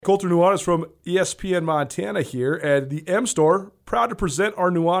Colter Nuanez from ESPN Montana here, and the M Store, proud to present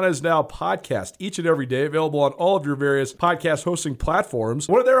our Nuanez Now podcast each and every day, available on all of your various podcast hosting platforms.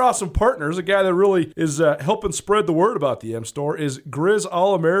 One of their awesome partners, a guy that really is helping spread the word about the M Store, is Grizz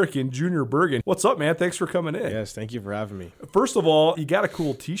All-American Junior Bergen. What's up, man? Thanks for coming in. Yes, thank you for having me. First of all, you got a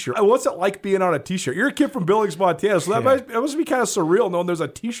cool t-shirt. What's it like being on a t-shirt? You're a kid from Billings, Montana, so that must be kind of surreal knowing there's a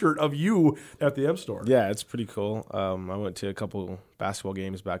t-shirt of you at the M Store. Yeah, it's pretty cool. I went to a couple basketball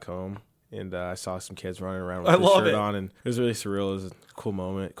games back home, and I saw some kids running around with the shirt on, and it was really surreal. It was a cool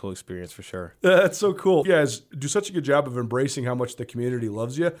moment, cool experience for sure. That's so cool. You guys do such a good job of embracing how much the community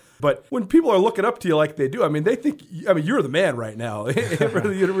loves you. But when people are looking up to you like they do, they think, you're the man right now for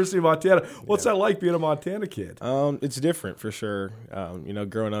the University of Montana. What's that like being a Montana kid? It's different for sure.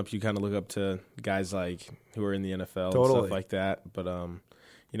 Growing up, you kind of look up to guys like who are in the NFL and stuff like that. But,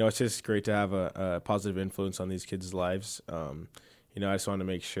 it's just great to have a positive influence on these kids' lives. I just want to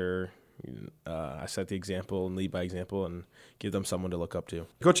make sure I set the example and lead by example and give them someone to look up to.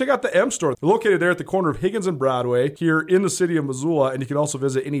 Go check out the M Store. They're located there at the corner of Higgins and Broadway here in the city of Missoula, and you can also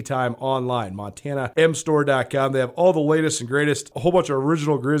visit anytime online, montanamstore.com. They have all the latest and greatest, a whole bunch of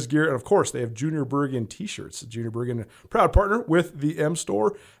original Grizz gear, and of course, they have Junior Bergen t-shirts. Junior Bergen, proud partner with the M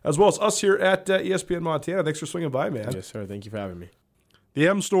Store, as well as us here at ESPN Montana. Thanks for swinging by, man. Yes, sir. Thank you for having me. The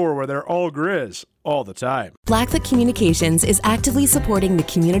M Store, where they're all Grizz all the time. Blackfoot Communications is actively supporting the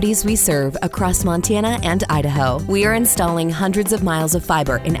communities we serve across Montana and Idaho. We are installing hundreds of miles of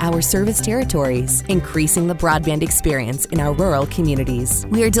fiber in our service territories, increasing the broadband experience in our rural communities.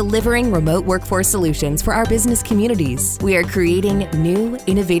 We are delivering remote workforce solutions for our business communities. We are creating new,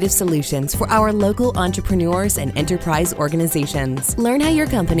 innovative solutions for our local entrepreneurs and enterprise organizations. Learn how your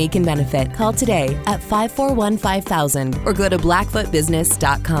company can benefit. Call today at 541-5000 or go to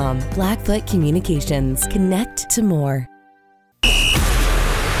blackfootbusiness.com. Blackfoot Communications. Connect to more. It's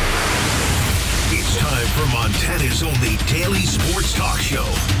time for Montana's only daily sports talk show,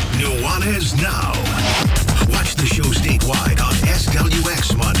 Nuanez Now. Watch the show statewide on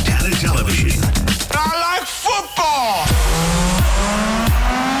SWX Montana Television. I like football!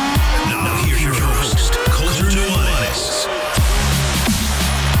 Now here's your host, Colter Nuanez.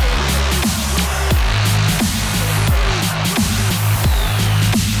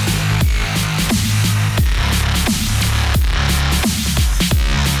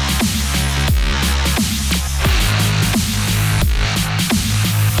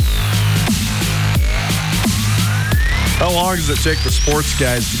 How long does it take the sports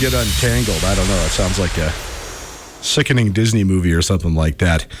guys to get untangled? I don't know. It sounds like a sickening Disney movie or something like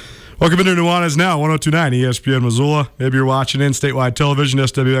that. Welcome into Nuanez Now, 102.9 ESPN Missoula. Maybe you're watching in statewide television,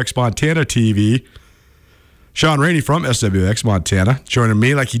 SWX Montana TV. Sean Rainey from SWX Montana joining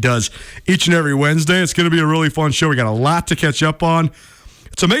me like he does each and every Wednesday. It's going to be a really fun show. We got a lot to catch up on.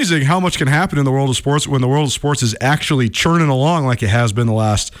 It's amazing how much can happen in the world of sports when the world of sports is actually churning along like it has been the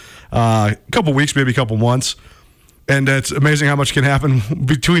last couple weeks, maybe a couple months. And it's amazing how much can happen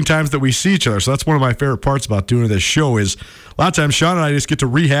between times that we see each other. So that's one of my favorite parts about doing this show is a lot of times Sean and I just get to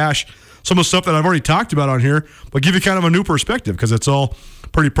rehash some of the stuff that I've already talked about on here, but give you kind of a new perspective because it's all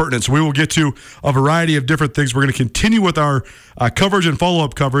pretty pertinent. So we will get to a variety of different things. We're going to continue with our coverage and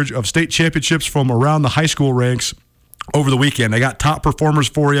follow-up coverage of state championships from around the high school ranks over the weekend. I got top performers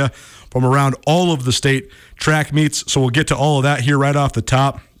for you from around all of the state track meets. So we'll get to all of that here right off the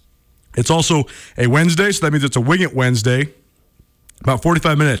top. It's also a Wednesday, so that means it's a Wing It Wednesday. About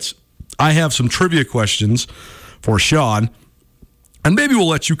 45 minutes. I have some trivia questions for Sean, and maybe we'll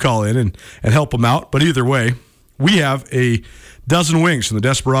let you call in and help him out. But either way, we have a dozen wings from the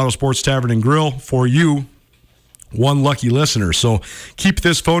Desperado Sports Tavern and Grill for you, one lucky listener. So keep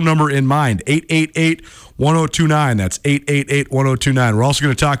this phone number in mind, 888-1029. That's 888-1029. We're also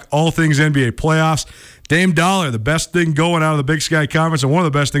going to talk all things NBA playoffs. Dame Dollar, the best thing going out of the Big Sky Conference and one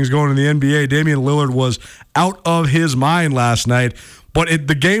of the best things going in the NBA. Damian Lillard was out of his mind last night, but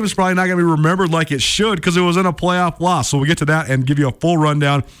the game is probably not going to be remembered like it should because it was in a playoff loss. So we'll get to that and give you a full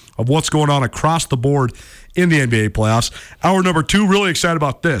rundown of what's going on across the board in the NBA playoffs. Hour number 2, really excited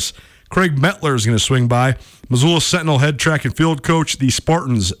about this. Craig Mettler is going to swing by. Missoula Sentinel head track and field coach. The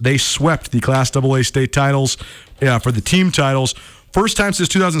Spartans, they swept the Class AA state titles for the team titles. First time since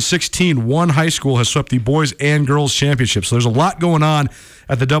 2016, one high school has swept the boys and girls championship. So there's a lot going on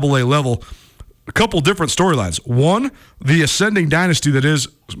at the AA level. A couple different storylines. One, the ascending dynasty that is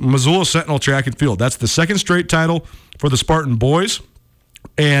Missoula Sentinel track and field. That's the second straight title for the Spartan boys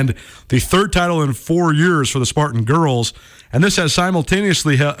and the third title in 4 years for the Spartan girls. And this has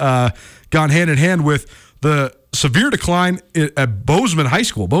simultaneously gone hand in hand with the severe decline at Bozeman High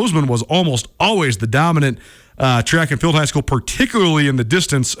School. Bozeman was almost always the dominant track and field high school, particularly in the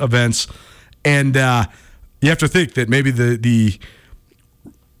distance events. And you have to think that maybe the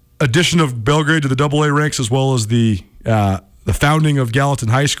addition of Belgrade to the AA ranks, as well as the founding of Gallatin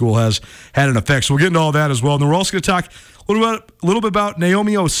High School, has had an effect. So we'll get into all that as well. And then we're also going to talk a little bit about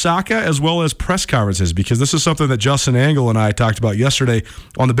Naomi Osaka as well as press conferences, because this is something that Justin Angle and I talked about yesterday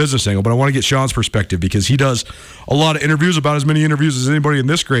on the business angle. But I want to get Sean's perspective, because he does a lot of interviews, about as many interviews as anybody in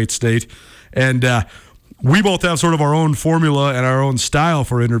this great state. And we both have sort of our own formula and our own style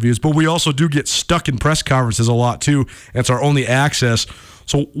for interviews, but we also do get stuck in press conferences a lot too. And it's our only access.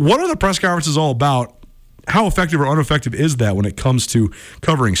 So what are the press conferences all about? How effective or ineffective is that when it comes to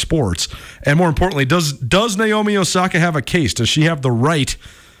covering sports? And more importantly, does Naomi Osaka have a case? Does she have the right?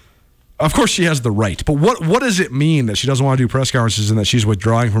 Of course she has the right. But what does it mean that she doesn't want to do press conferences and that she's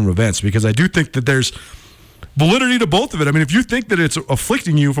withdrawing from events? Because I do think that there's validity to both of it. I mean, if you think that it's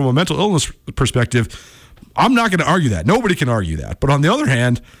afflicting you from a mental illness perspective, I'm not going to argue that. Nobody can argue that. But on the other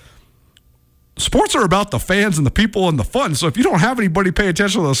hand, sports are about the fans and the people and the fun. So if you don't have anybody pay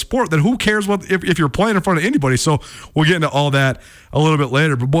attention to the sport, then who cares if you're playing in front of anybody? So we'll get into all that a little bit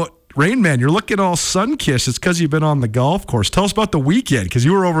later. But Rain Man, you're looking all sun-kissed. It's because you've been on the golf course. Tell us about the weekend, because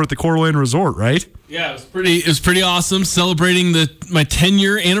you were over at the Coeur d'Alene Resort, right? Yeah, it was pretty awesome, celebrating my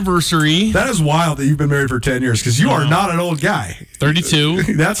 10-year anniversary. That is wild that you've been married for 10 years, because you are not an old guy.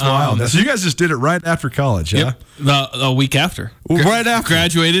 32. That's wild. So you guys just did it right after college, yeah? Yep. The week after. Well, right after.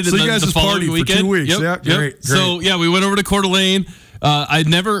 Graduated. So and you guys just partied for weekend. 2 weeks. Yep. Yeah, great. So, we went over to Coeur d'Alene.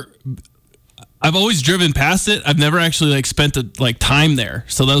 I've always driven past it. I've never actually spent time there.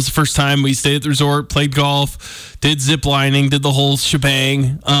 So that was the first time we stayed at the resort, played golf, did zip lining, did the whole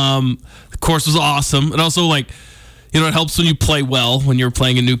shebang. The course was awesome. And also it helps when you play well when you're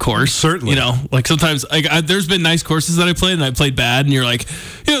playing a new course. Certainly. Sometimes there's been nice courses that I played and I played bad, and you're like,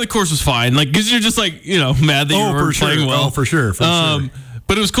 the course was fine. Because you're just mad that you were playing well. Oh, for sure.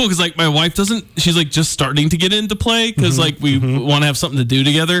 But it was cool because my wife she's just starting to get into play because we want to have something to do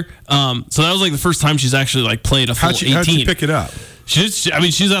together. So that was the first time she's actually played a full 18. How'd she pick it up? She's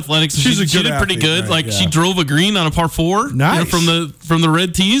athletic. So she did pretty good. Right, she drove a green on a par 4. Nice. From the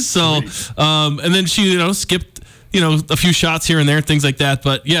red tees. So and then she skipped a few shots here and there, things like that.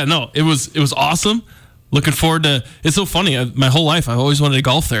 But yeah, no, it was awesome. Looking forward to. It's so funny. My whole life, I've always wanted to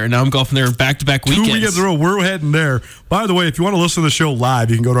golf there, and now I'm golfing there back-to-back weekends. 2 weekends in a row. We're heading there. By the way, if you want to listen to the show live,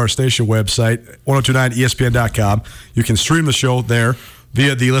 you can go to our station website, 1029ESPN.com. You can stream the show there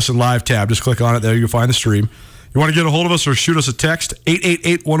via the Listen Live tab. Just click on it there. You'll find the stream. You want to get a hold of us or shoot us a text,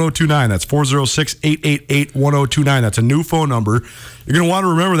 888-1029. That's 406-888-1029. That's a new phone number. You're going to want to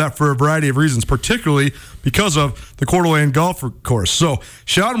remember that for a variety of reasons, particularly because of the Coeur d'Alene golf course. So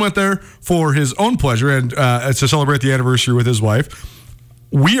Sean went there for his own pleasure and to celebrate the anniversary with his wife.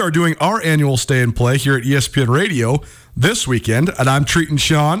 We are doing our annual Stay and Play here at ESPN Radio this weekend, and I'm treating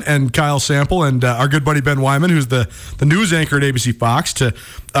Sean and Kyle Sample and our good buddy Ben Wyman, who's the news anchor at ABC Fox, to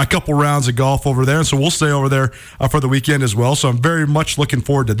a couple rounds of golf over there. And so we'll stay over there for the weekend as well. So I'm very much looking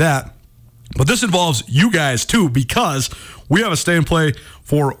forward to that. But this involves you guys, too, because we have a Stay and Play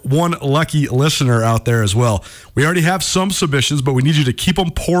for one lucky listener out there as well. We already have some submissions, but we need you to keep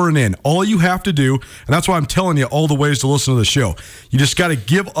them pouring in. All you have to do, and that's why I'm telling you all the ways to listen to the show, you just got to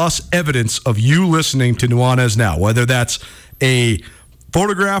give us evidence of you listening to Nuanez Now, whether that's a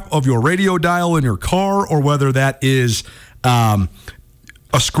photograph of your radio dial in your car or whether that is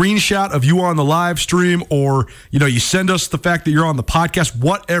a screenshot of you on the live stream, or you send us the fact that you're on the podcast,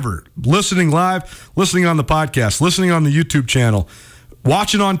 whatever, listening live, listening on the podcast, listening on the YouTube channel,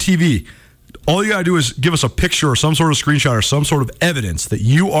 watching on TV. All you got to do is give us a picture or some sort of screenshot or some sort of evidence that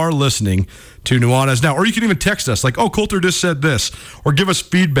you are listening to Nuanez Now. Or you can even text us like, Coulter just said this, or give us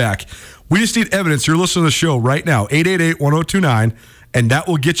feedback. We just need evidence you're listening to the show right now, 888-1029, and that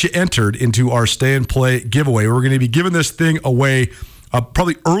will get you entered into our Stay and Play giveaway. We're going to be giving this thing away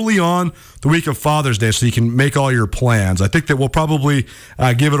probably early on the week of Father's Day, so you can make all your plans. I think that we'll probably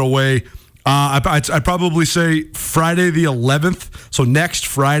give it away. I'd probably say Friday the 11th, so next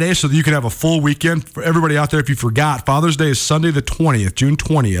Friday, so that you can have a full weekend. For everybody out there, if you forgot, Father's Day is Sunday the 20th, June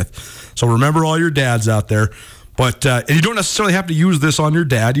 20th. So remember all your dads out there. But and you don't necessarily have to use this on your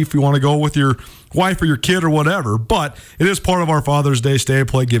dad if you want to go with your wife or your kid or whatever. But it is part of our Father's Day Stay and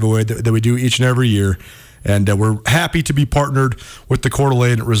Play giveaway that we do each and every year. And we're happy to be partnered with the Coeur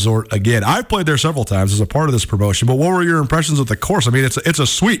d'Alene Resort again. I've played there several times as a part of this promotion, but what were your impressions of the course? I mean, it's a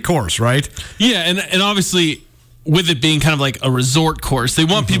sweet course, right? Yeah, and obviously with it being kind of like a resort course, they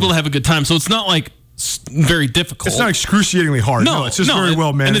want people to have a good time. So it's not very difficult. It's not excruciating hard. No, it's just very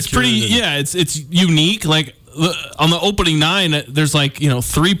well managed. And it's pretty, it's unique. Like on the opening 9, there's like 3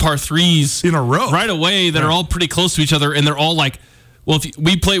 par 3s in a row right away that are all pretty close to each other, and they're all like. Well, if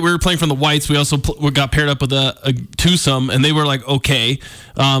we were playing from the whites. We also got paired up with a twosome, and they were like okay.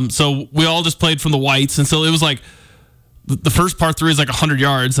 So we all just played from the whites, and so it was like the first par 3 is like 100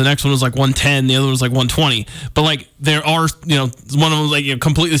 yards. The next one was like 110. The other one was like 120. But like there are, one of them was like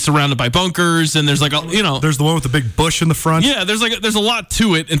completely surrounded by bunkers, and there's like there's the one with the big bush in the front. Yeah, there's a lot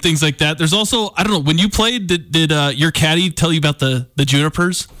to it and things like that. There's also, I don't know, when you played, did your caddy tell you about the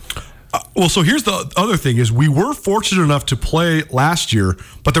junipers? Well, so here's the other thing is we were fortunate enough to play last year,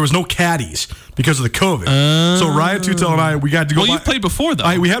 but there was no caddies because of the COVID. So Ryan Tutel and I, we got to go. Well, you played before,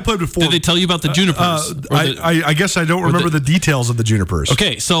 though. We had played before. Did they tell you about the junipers? I guess I don't remember the details of the junipers.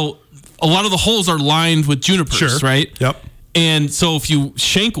 Okay, so a lot of the holes are lined with junipers, right? Yep. And so if you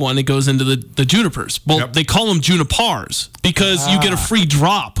shank one, it goes into the junipers. Well, they call them junipars because you get a free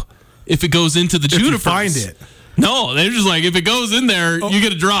drop if it goes into the junipers. If you find it. No, they're just like, if it goes in there, you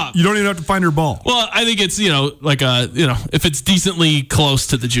get a drop. You don't even have to find your ball. Well, I think it's, if it's decently close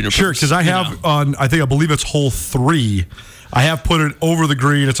to the juniper. Sure, because I have I believe it's hole 3. I have put it over the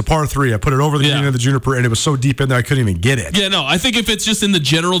green. It's a par 3. I put it over the green of the juniper, and it was so deep in there I couldn't even get it. Yeah, no, I think if it's just in the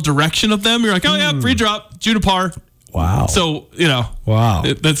general direction of them, you're like, oh yeah, free drop, juniper. Wow. So, wow.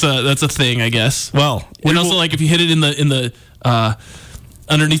 That's a thing, I guess. Well, and also like if you hit it in the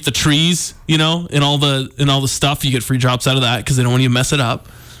underneath the trees, and all the stuff, you get free drops out of that because they don't want you to mess it up.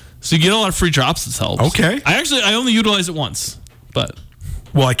 So you get a lot of free drops. This helps. Okay. I only utilize it once, but.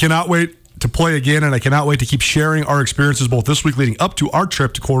 Well, I cannot wait to play again, and I cannot wait to keep sharing our experiences both this week leading up to our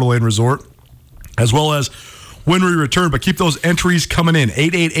trip to Coeur d'Alene Resort, as well as when we return. But keep those entries coming in.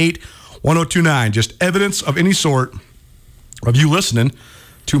 888-1029. Just evidence of any sort of you listening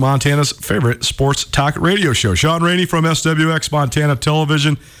to Montana's favorite sports talk radio show. Sean Rainey from SWX Montana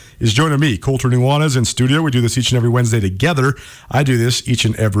Television is joining me, Colter Nuanez, in studio. We do this each and every Wednesday together. I do this each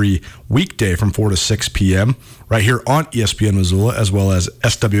and every weekday from 4 to 6 p.m. right here on ESPN Missoula, as well as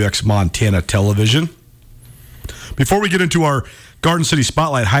SWX Montana Television. Before we get into our Garden City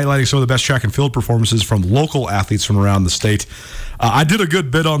Spotlight, highlighting some of the best track and field performances from local athletes from around the state, I did a good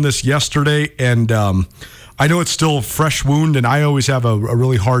bit on this yesterday, and I know it's still a fresh wound, and I always have a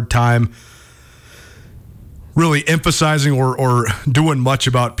really hard time really emphasizing or doing much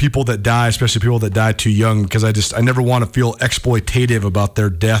about people that die, especially people that die too young, because I never want to feel exploitative about their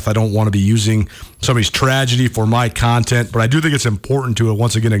death. I don't want to be using somebody's tragedy for my content, but I do think it's important to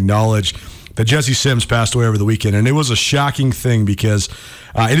once again acknowledge that Jesse Sims passed away over the weekend, and it was a shocking thing because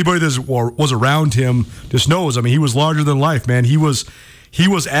anybody that was around him just knows. I mean, he was larger than life, man. He was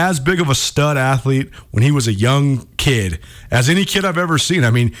as big of a stud athlete when he was a young kid as any kid I've ever seen.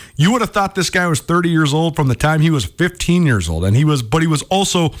 I mean, you would have thought this guy was 30 years old from the time he was 15 years old. And he was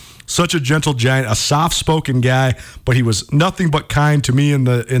also such a gentle giant, a soft-spoken guy, but he was nothing but kind to me in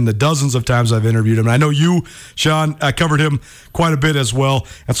the dozens of times I've interviewed him. And I know you, Sean, covered him quite a bit as well.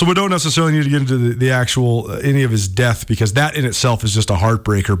 And so we don't necessarily need to get into the actual any of his death, because that in itself is just a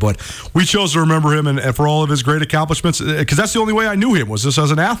heartbreaker. But we chose to remember him and for all of his great accomplishments, because that's the only way I knew him was just as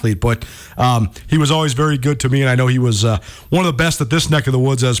an athlete. But he was always very good to me, and I know he was one of the best that this neck of the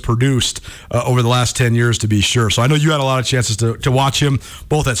woods has produced over the last 10 years, to be sure. So I know you had a lot of chances to watch him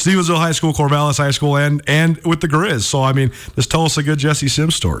both at Stevensville High School, Corvallis High School, and with the Grizz. So, I mean, just tell us a good Jesse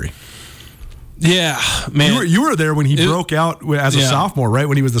Sims story. Yeah, man. You were there when he broke out as a sophomore, right?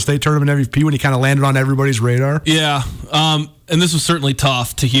 When he was the state tournament MVP, when he kind of landed on everybody's radar. Yeah, and this was certainly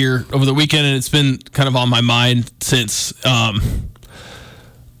tough to hear over the weekend, and it's been kind of on my mind since.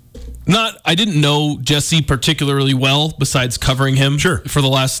 I didn't know Jesse particularly well, besides covering him for the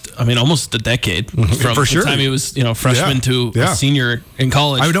last, almost a decade. From the time he was, freshman to a senior in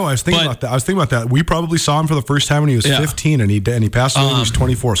college. I know. I was thinking about that. We probably saw him for the first time when he was 15, and he passed away when he was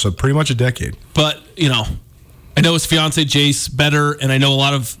 24. So pretty much a decade. But I know his fiance Jace better, and I know a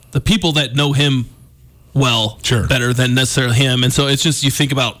lot of the people that know him well better than necessarily him. And so it's just, you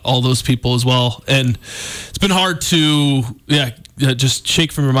think about all those people as well, and it's been hard to just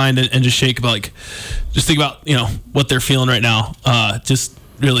shake from your mind and just shake about, just think about what they're feeling right now. Just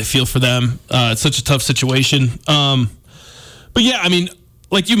really feel for them. It's such a tough situation. But yeah,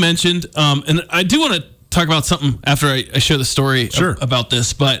 like you mentioned, and I do want to talk about something after I share the story about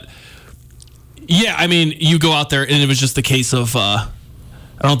this, but yeah, you go out there and it was just the case of I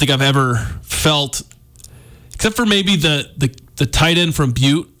don't think I've ever felt, except for maybe the tight end from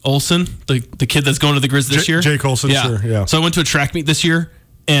Butte, Olsen, the kid that's going to the Grizz this year. Jake Olsen, yeah. So I went to a track meet this year,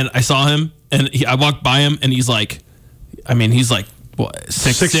 and I saw him, and I walked by him, and he's like, what,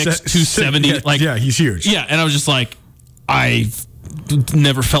 6'6", 270? Yeah, he's huge. Yeah, and I was just like, I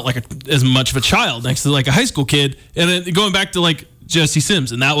never felt like as much of a child next to like a high school kid. And then going back to like Jesse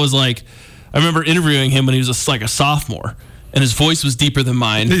Sims, and that was like, I remember interviewing him when he was like a sophomore, and his voice was deeper than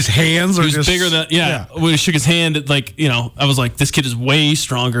mine. His hands are just bigger than When he shook his hand, like I was like, this kid is way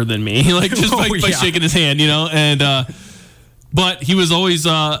stronger than me. Like just by shaking his hand, and but he was always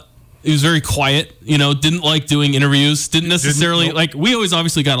he was very quiet. Didn't like doing interviews. Didn't necessarily like. We always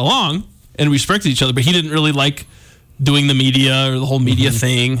obviously got along and respected each other, but he didn't really like doing the media or the whole media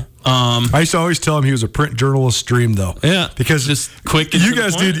thing. I used to always tell him he was a print journalist dream, though. Yeah, because just quick. You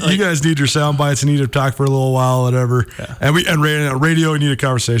guys need your sound bites and need to talk for a little while, whatever. Yeah. And radio, you need a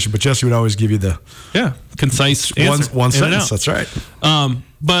conversation. But Jesse would always give you the concise answer. One sentence. That's right.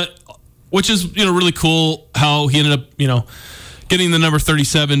 But which is really cool how he ended up getting the number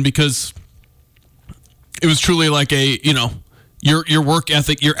 37, because it was truly like a your work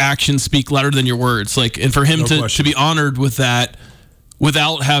ethic, your actions speak louder than your words. Like, and for him to be honored with that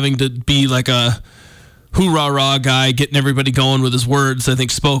without having to be like a hoorah-rah guy getting everybody going with his words, I think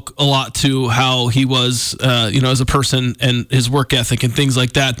spoke a lot to how he was, as a person and his work ethic and things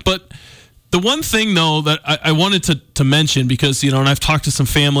like that. But the one thing, though, that I wanted to mention, because, and I've talked to some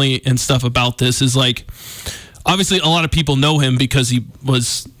family and stuff about this, is like, obviously a lot of people know him because he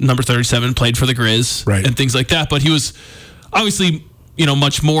was number 37, played for the Grizz, right, and things like that. But he was obviously,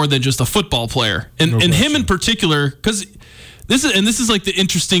 much more than just a football player. And him in particular, because this is like the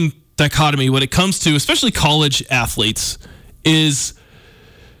interesting dichotomy when it comes to especially college athletes, is,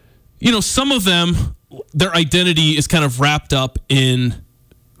 some of them, their identity is kind of wrapped up in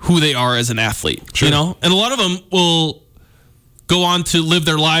who they are as an athlete, and a lot of them will go on to live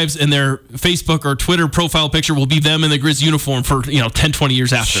their lives, and their Facebook or Twitter profile picture will be them in the Grizz uniform for 10, 20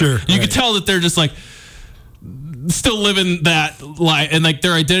 years after. You can tell that they're just like still living that life, and like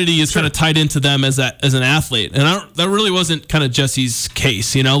their identity is kind of tied into them as an athlete. And that really wasn't kind of Jesse's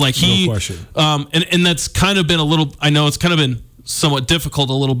case, like he, no question. And that's kind of been a little, I know it's kind of been somewhat difficult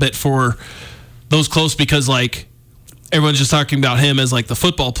a little bit for those close, because like everyone's just talking about him as like the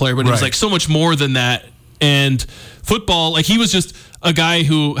football player, but he was like so much more than that. And football, like he was just a guy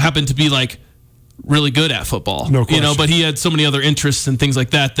who happened to be like really good at football, no question. But he had so many other interests and things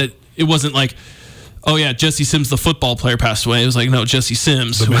like that it wasn't like, oh yeah, Jesse Sims, the football player, passed away. It was like, no, Jesse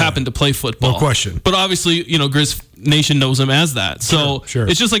Sims, who happened to play football. No question. But obviously, Grizz Nation knows him as that. So sure.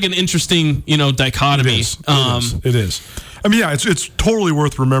 It's just like an interesting, dichotomy. It is. I mean, yeah, it's totally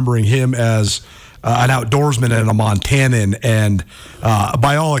worth remembering him as an outdoorsman and a Montanan, and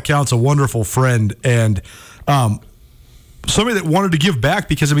by all accounts, a wonderful friend, and somebody that wanted to give back,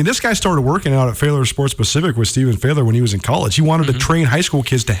 because, I mean, this guy started working out at Failer Sports Pacific with Steven Failer when he was in college. He wanted to train high school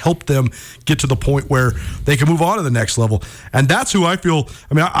kids to help them get to the point where they can move on to the next level. And that's who I feel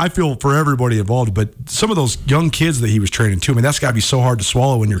for everybody involved, but some of those young kids that he was training too, I mean, that's got to be so hard to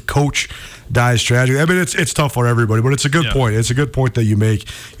swallow when your coach dies tragically. I mean, it's tough for everybody, but it's a good point. It's a good point that you make.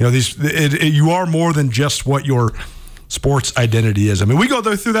 You are more than just what your sports identity is. I mean, we go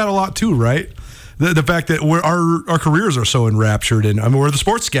through that a lot too, right? The fact that our careers are so enraptured, and I mean, we're the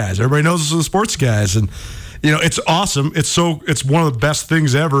sports guys. Everybody knows us as the sports guys, and it's awesome. It's one of the best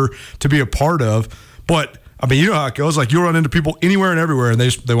things ever to be a part of. But I mean, you know how it goes. Like, you run into people anywhere and everywhere, and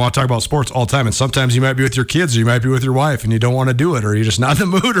they want to talk about sports all the time. And sometimes you might be with your kids, or you might be with your wife, and you don't want to do it, or you're just not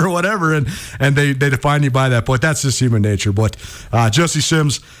in the mood, or whatever. And they define you by that. But that's just human nature. But Jesse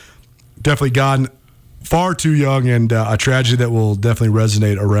Sims definitely gone far too young, and a tragedy that will definitely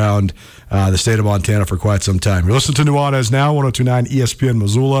resonate around the state of Montana for quite some time. You're listening to Nuanez Now, 102.9 ESPN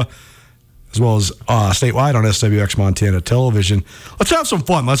Missoula, as well as statewide on SWX Montana Television. Let's have some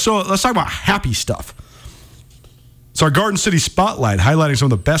fun. Let's talk about happy stuff. It's our Garden City Spotlight, highlighting some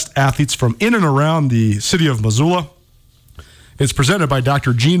of the best athletes from in and around the city of Missoula. It's presented by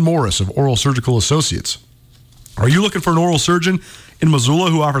Dr. Gene Morris of Oral Surgical Associates. Are you looking for an oral surgeon in Missoula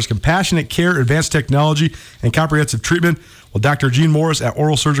who offers compassionate care, advanced technology, and comprehensive treatment? Well, Dr. Gene Morris at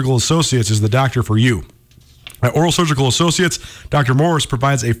Oral Surgical Associates is the doctor for you. At Oral Surgical Associates, Dr. Morris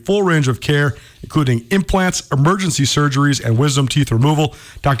provides a full range of care, including implants, emergency surgeries, and wisdom teeth removal.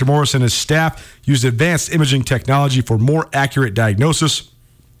 Dr. Morris and his staff use advanced imaging technology for more accurate diagnosis,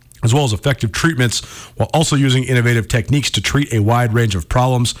 as well as effective treatments, while also using innovative techniques to treat a wide range of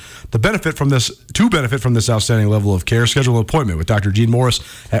problems. To benefit from this outstanding level of care, schedule an appointment with Dr. Gene Morris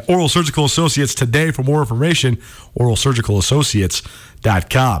at Oral Surgical Associates today. For more information,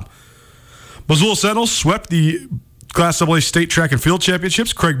 oralsurgicalassociates.com. Missoula Sentinels swept the Class AA State Track and Field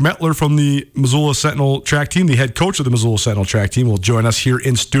Championships. Craig Metler from the Missoula Sentinel track team, the head coach of the Missoula Sentinel track team, will join us here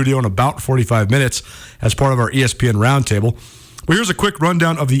in studio in about 45 minutes as part of our ESPN Roundtable. Well, here's a quick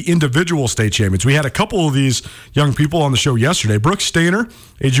rundown of the individual state champions. We had a couple of these young people on the show yesterday. Brooks Stainer,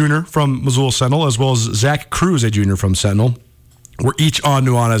 a junior from Missoula Sentinel, as well as Zach Cruz, a junior from Sentinel. We're each on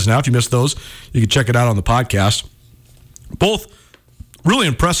Nuanez Now. If you missed those, you can check it out on the podcast. Both really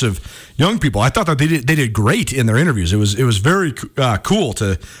impressive young people. I thought that they did great in their interviews. It was very cool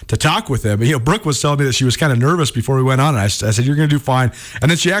to talk with them. Brooke was telling me that she was kind of nervous before we went on, and I said, "You're going to do fine." And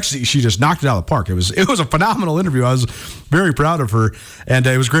then she just knocked it out of the park. It was a phenomenal interview. I was very proud of her, and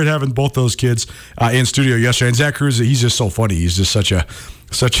it was great having both those kids in studio yesterday. And Zach Cruz, he's just so funny. He's just such an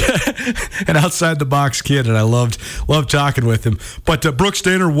outside the box kid, and I loved talking with him. But Brooke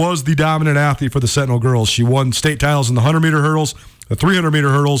Stainer was the dominant athlete for the Sentinel girls. She won state titles in the 100-meter hurdles, the 300-meter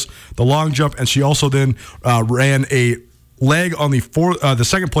hurdles, the long jump, and she also then ran a leg on the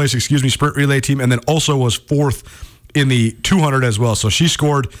second place, sprint relay team, and then also was fourth in the 200 as well. So she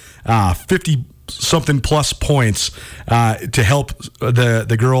scored 50-something plus points to help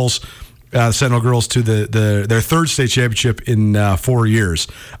the girls. Sentinel girls to their third state championship in 4 years.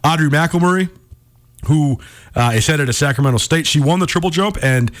 Audrey McElmurray, who is headed to Sacramento State, she won the triple jump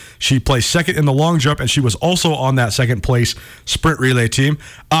and she placed second in the long jump, and she was also on that second place sprint relay team.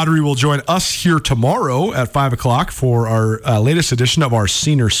 Audrey will join us here tomorrow at 5 o'clock for our latest edition of our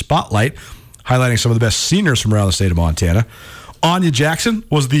Senior Spotlight, highlighting some of the best seniors from around the state of Montana. Anya Jackson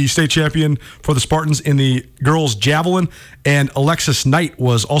was the state champion for the Spartans in the girls' javelin, and Alexis Knight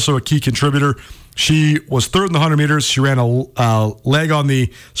was also a key contributor. She was third in the 100 meters. She ran a leg on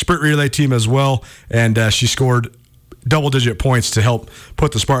the sprint relay team as well, and she scored double-digit points to help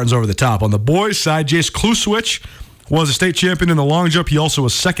put the Spartans over the top. On the boys' side, Jace Kluswich was a state champion in the long jump. He also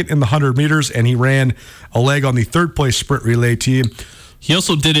was second in the 100 meters, and he ran a leg on the third-place sprint relay team. He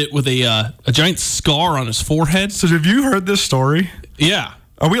also did it with a giant scar on his forehead. So have you heard this story? Yeah.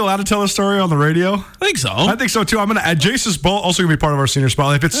 Are we allowed to tell this story on the radio? I think so. I think so, too. I'm going to add Jace's also going to be part of our senior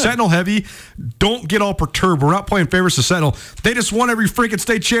spotlight. If it's Sentinel heavy, don't get all perturbed. We're not playing favorites to Sentinel. They just won every freaking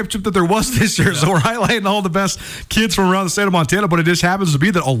state championship that there was this year, so we're highlighting all the best kids from around the state of Montana, but it just happens to be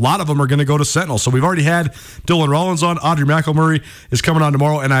that a lot of them are going to go to Sentinel. So we've already had Dylan Rollins on. Audrey McElmurray is coming on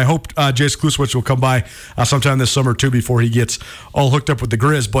tomorrow, and I hope Jace Kluswich will come by sometime this summer, too, before he gets all hooked up with the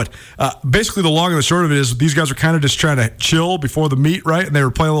Grizz. But basically the long and the short of it is these guys are kind of just trying to chill before the meet, right? And they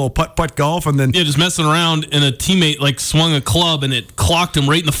were playing a little putt-putt golf, and then just messing around, and a teammate swung a club and it clocked him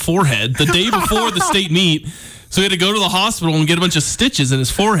right in the forehead the day before the state meet. So he had to go to the hospital and get a bunch of stitches in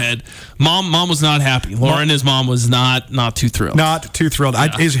his forehead. Mom was not happy. Lauren, his mom, was not too thrilled. Not too thrilled.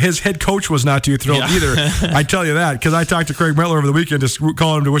 Yeah. His head coach was not too thrilled either. I tell you that, because I talked to Craig Metler over the weekend, just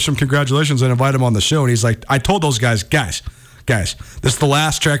calling him to wish him congratulations and invite him on the show, and he's like, I told those guys, this is the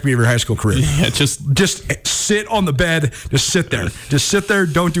last track meet of your high school career. Yeah, just sit on the bed. Just sit there. Just sit there.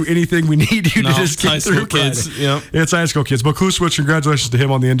 Don't do anything. We need you to just get through kids. Yep. It's high school kids. But Kluswich, congratulations to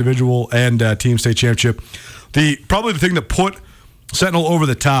him on the individual and team state championship. Probably the thing that put Sentinel over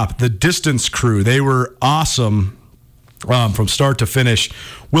the top, the distance crew. They were awesome from start to finish.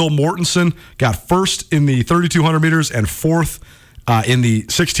 Will Mortensen got first in the 3,200 meters and fourth in the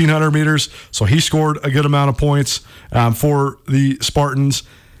 1,600 meters, so he scored a good amount of points for the Spartans.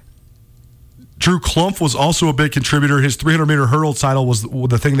 Drew Klumpf was also a big contributor. His 300-meter hurdle title was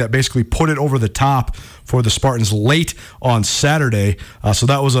the thing that basically put it over the top for the Spartans late on Saturday, so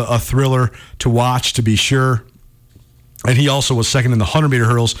that was a thriller to watch, to be sure. And he also was second in the 100-meter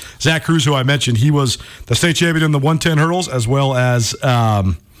hurdles. Zach Cruz, who I mentioned, he was the state champion in the 110 hurdles, as well as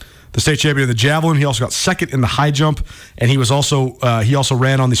the state champion in the javelin. He also got second in the high jump, and he also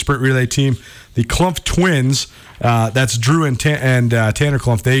ran on the sprint relay team. The Klumpf twins, that's Drew and Tanner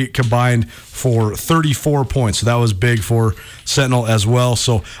Klumpf, they combined for 34 points. So that was big for Sentinel as well.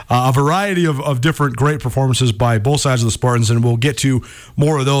 So a variety of different great performances by both sides of the Spartans, and we'll get to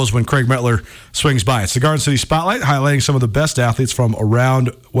more of those when Craig Metler swings by. It's the Garden City Spotlight, highlighting some of the best athletes from around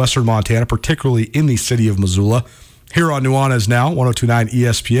western Montana, particularly in the city of Missoula. Here on Nuanez Now, 102.9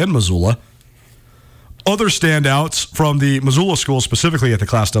 ESPN Missoula. Other standouts from the Missoula schools, specifically at the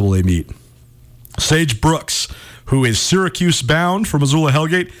Class AA meet. Sage Brooks, who is Syracuse bound for Missoula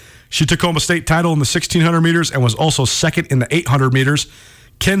Hellgate. She took home a state title in the 1,600 meters and was also second in the 800 meters.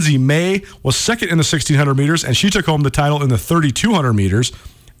 Kenzie May was second in the 1,600 meters, and she took home the title in the 3,200 meters.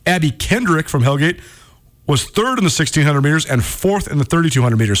 Abby Kendrick from Hellgate was third in the 1,600 meters and fourth in the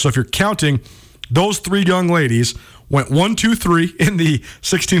 3,200 meters. So if you're counting, those three young ladies went 1, 2, 3 in the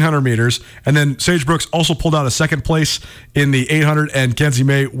 1,600 meters, and then Sage Brooks also pulled out a second place in the 800, and Kenzie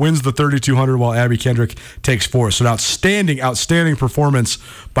May wins the 3,200 while Abby Kendrick takes fourth. So an outstanding performance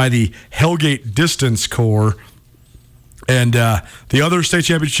by the Hellgate Distance Corps. And the other state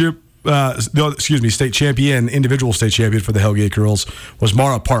championship state champion, individual state champion for the Hellgate girls was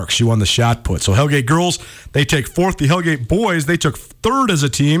Mara Parks. She won the shot put. So Hellgate girls, they take fourth. The Hellgate boys, they took third as a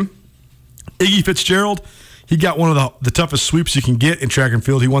team. Iggy Fitzgerald, he got one of the toughest sweeps you can get in track and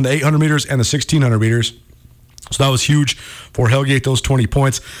field. He won the 800 meters and the 1600 meters. So that was huge for Hellgate, those 20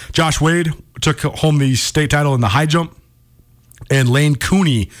 points. Josh Wade took home the state title in the high jump. And Lane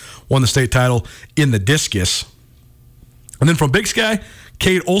Cooney won the state title in the discus. And then from Big Sky,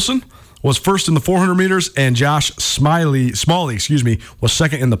 Cade Olson was first in the 400 meters, and Josh Smalley, was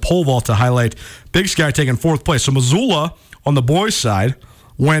second in the pole vault to highlight Big Sky taking fourth place. So Missoula on the boys' side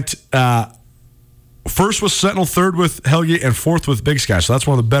went first with Sentinel, third with Hellgate, and fourth with Big Sky. So that's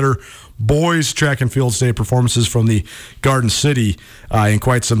one of the better boys track and field state performances from the Garden City in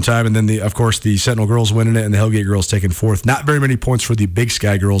quite some time. And then, of course, the Sentinel girls winning it and the Hellgate girls taking fourth. Not very many points for the Big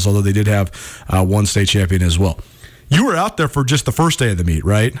Sky girls, although they did have one state champion as well. You were out there for just the first day of the meet,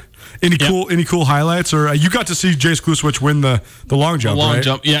 right? Any cool highlights? Or you got to see Jace Kluswich win the long jump, right? Long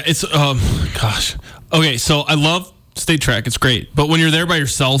jump, yeah. It's, gosh. Okay, so I love state track. It's great. But when you're there by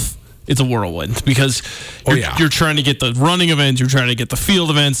yourself, it's a whirlwind because you're trying to get the running events, you're trying to get the field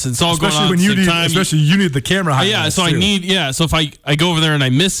events, and it's all going on at the same time. Especially you need the camera highlights. Yeah, so too. So if I go over there and I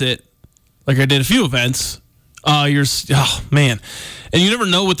miss it, like I did a few events, man. And you never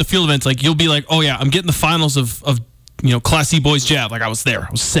know with the field events, like you'll be like, oh yeah, I'm getting the finals of Class C boys jab. Like I was there,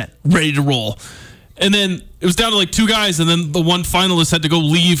 I was set, ready to roll. And then it was down to like two guys, and then the one finalist had to go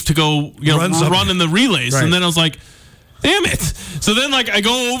leave to go run in the relays. Right. And then I was like, damn it. So then like I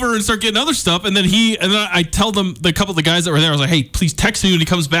go over and start getting other stuff, and then I tell them, the couple of the guys that were there, I was like, hey, please text me when he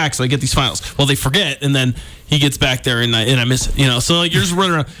comes back so I get these finals. Well, they forget, and then he gets back there and I miss it. So like you're just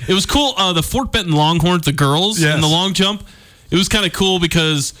running around. It was cool. The Fort Benton Longhorns, the girls in the long jump, it was kind of cool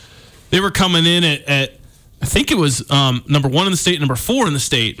because they were coming in at I think it was number 1 in the state, number 4 in the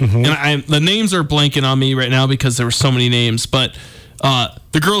state. Mm-hmm. And the names are blanking on me right now because there were so many names. But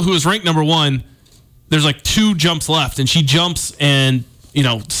the girl who was ranked number 1, there's like 2 jumps left, and she jumps and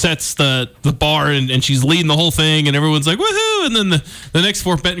sets the bar, and she's leading the whole thing, and everyone's like woohoo! And then the next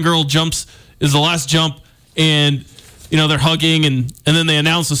Fort Benton girl jumps is the last jump, and they're hugging, and then they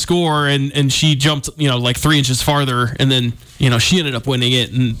announce the score, and she jumped like 3 inches farther, and then she ended up winning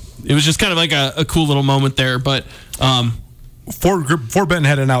it, and it was just kind of like a cool little moment there. But Fort Benton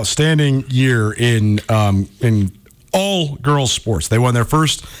had an outstanding year in all girls sports. They won their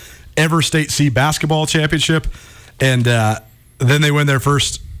first ever State C basketball championship, and then they win their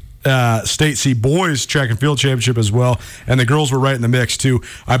first State C boys track and field championship as well, and the girls were right in the mix too.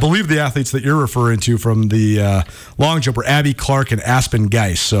 I believe the athletes that you're referring to from the long jump were Abby Clark and Aspen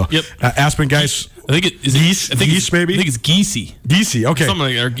Geis. So yep. Aspen Geis, I think it is Geese, maybe. I think it's Geesey. Geesey, okay.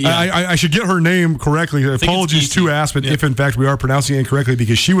 Something like that. Yeah. I should get her name correctly. Apologies to Aspen if in fact we are pronouncing it incorrectly,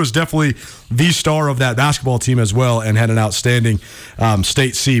 because she was definitely the star of that basketball team as well and had an outstanding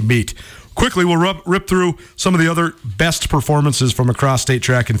State C meet. Quickly, we'll rip through some of the other best performances from across state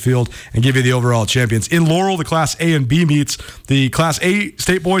track and field and give you the overall champions. In Laurel, the Class A and B meets. The Class A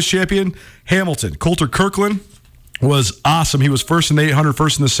state boys champion, Hamilton. Coulter Kirkland was awesome. He was first in the 800,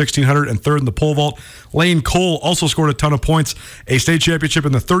 first in the 1600, and third in the pole vault. Lane Cole also scored a ton of points, a state championship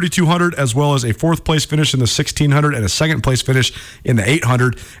in the 3200, as well as a fourth place finish in the 1600 and a second place finish in the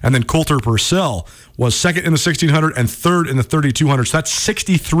 800. And then Coulter Purcell was second in the 1600 and third in the 3200. So that's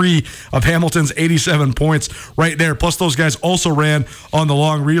 63 of Hamilton's 87 points right there. Plus those guys also ran on the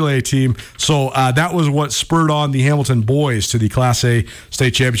long relay team. So that was what spurred on the Hamilton boys to the Class A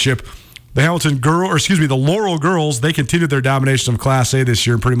state championship. The the Laurel girls, they continued their domination of Class A this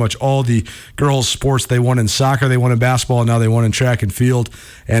year in pretty much all the girls' sports. They won in soccer, they won in basketball, and now they won in track and field.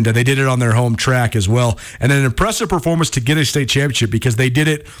 And they did it on their home track as well. And an impressive performance to get a state championship because they did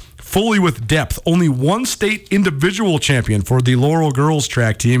it fully with depth. Only one state individual champion for the Laurel girls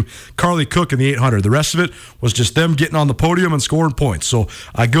track team, Carly Cook in the 800. The rest of it was just them getting on the podium and scoring points. So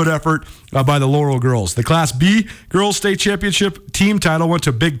a good effort by the Laurel girls. The Class B girls state championship team title went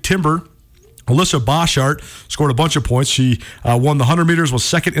to Big Timber. Alyssa Boschart scored a bunch of points. She won the 100 meters, was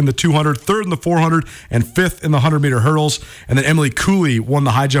second in the 200, third in the 400, and fifth in the 100-meter hurdles. And then Emily Cooley won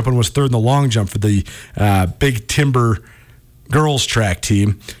the high jump and was third in the long jump for the Big Timber girls track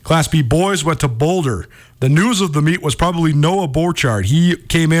team. Class B boys went to Boulder. The news of the meet was probably Noah Borchardt. He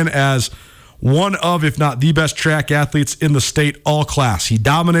came in as one of, if not the best track athletes in the state all class. He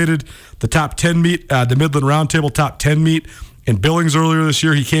dominated the top 10 meet, the Midland Roundtable top 10 meet. In Billings earlier this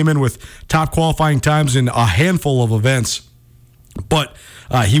year, he came in with top qualifying times in a handful of events. But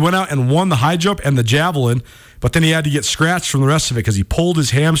he went out and won the high jump and the javelin, but then he had to get scratched from the rest of it because he pulled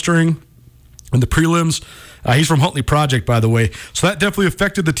his hamstring in the prelims. He's from Huntley Project, by the way. So that definitely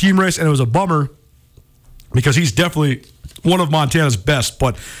affected the team race, and it was a bummer because he's definitely one of Montana's best.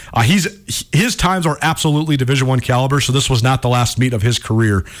 But his times are absolutely Division I caliber, so this was not the last meet of his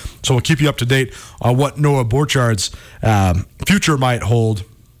career. So we'll keep you up to date on what Noah Borchard's future might hold.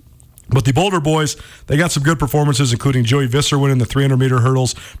 But the Boulder boys, they got some good performances, including Joey Visser winning the 300-meter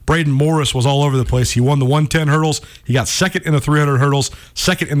hurdles. Braden Morris was all over the place. He won the 110 hurdles. He got second in the 300 hurdles,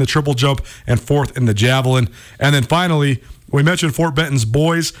 second in the triple jump, and fourth in the javelin. And then finally, we mentioned Fort Benton's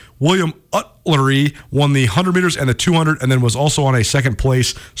boys. William Utlery won the 100 meters and the 200, and then was also on a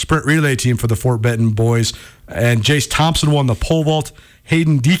second-place sprint relay team for the Fort Benton boys. And Jace Thompson won the pole vault.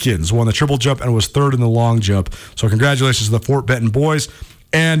 Hayden Deakins won the triple jump and was third in the long jump. So congratulations to the Fort Benton boys.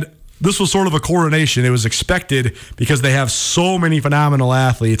 And this was sort of a coronation. It was expected because they have so many phenomenal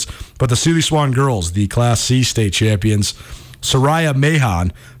athletes. But the Sealy Swan girls, the Class C state champions, Soraya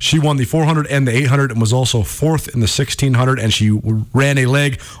Mahan, she won the 400 and the 800 and was also fourth in the 1600, and she ran a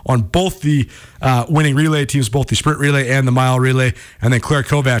leg on both the winning relay teams, both the sprint relay and the mile relay. And then Claire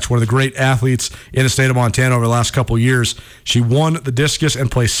Kovach, one of the great athletes in the state of Montana over the last couple of years, she won the discus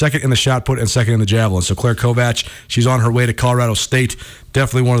and placed second in the shot put and second in the javelin. So Claire Kovach, she's on her way to Colorado State.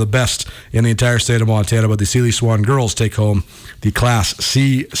 Definitely one of the best in the entire state of Montana, but the Sealy Swan girls take home the Class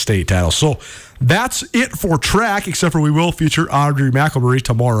C state title. So that's it for track, except for we will feature Audrey McElberry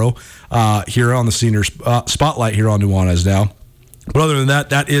tomorrow here on the Senior Spotlight here on Nuanez Now. But other than that,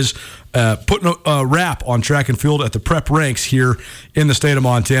 that is putting a wrap on track and field at the prep ranks here in the state of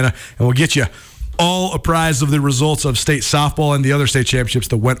Montana, and we'll get you all apprised of the results of state softball and the other state championships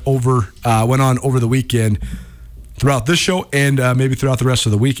that went on over the weekend throughout this show and maybe throughout the rest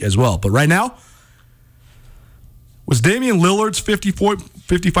of the week as well. But right now, was Damian Lillard's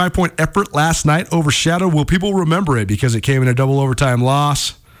 55-point effort last night overshadowed? Will people remember it because it came in a double overtime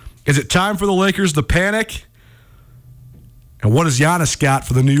loss? Is it time for the Lakers to panic? And what has Giannis got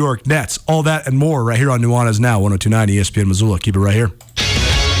for the New York Nets? All that and more right here on Nuanez Now, 102.9 ESPN Missoula. Keep it right here.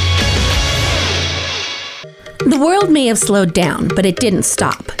 The world may have slowed down, but it didn't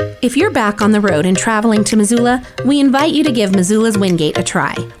stop. If you're back on the road and traveling to Missoula, we invite you to give Missoula's Wingate a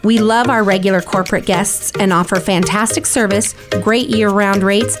try. We love our regular corporate guests and offer fantastic service, great year-round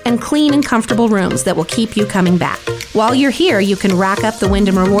rates, and clean and comfortable rooms that will keep you coming back. While you're here, you can rack up the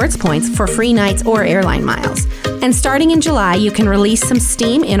Wyndham Rewards points for free nights or airline miles. And starting in July, you can release some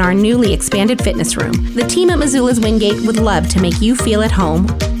steam in our newly expanded fitness room. The team at Missoula's Wingate would love to make you feel at home.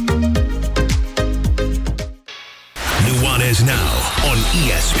 Nuanez Now on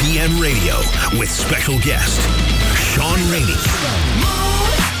ESPN Radio with special guest Sean Rainey.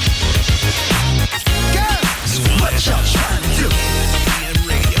 Nuanez Now on ESPN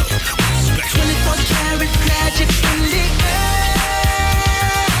Radio with special guest.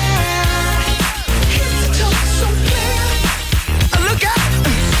 Look out!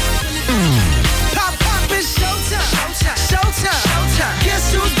 Pop, it's showtime.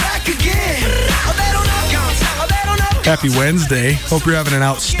 Guess who's back again? Oh, they don't know. Happy Wednesday. Hope you're having an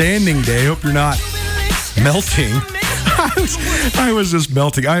outstanding day. Hope you're not melting. I was just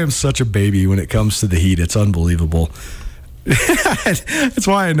melting. I am such a baby when it comes to the heat. It's unbelievable. That's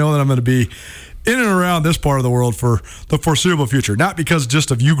why I know that I'm going to be in and around this part of the world for the foreseeable future. Not because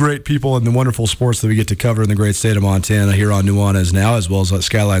just of you great people and the wonderful sports that we get to cover in the great state of Montana here on Nuanez Now, as well as at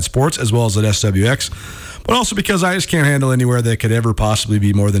Skyline Sports, as well as at SWX, but also because I just can't handle anywhere that could ever possibly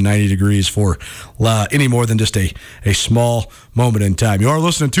be more than 90 degrees for any more than just a small moment in time. You are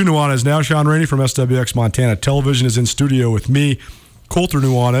listening to Nuanez Now. Sean Rainey from SWX Montana Television is in studio with me, Colter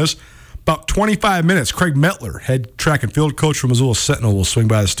Nuanez. About 25 minutes, Craig Metler, head track and field coach for Missoula Sentinel, will swing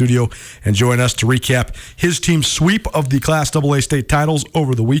by the studio and join us to recap his team's sweep of the Class AA state titles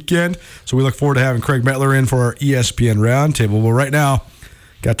over the weekend. So we look forward to having Craig Metler in for our ESPN Roundtable. But right now,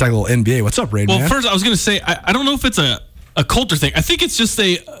 got to talk a little NBA. What's up, Ray? Well, first, I was going to say, I don't know if it's a Colter thing. I think it's just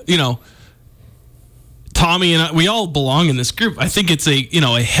Tommy and we all belong in this group. I think it's a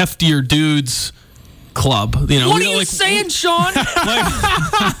heftier dudes club. What are you saying, Sean?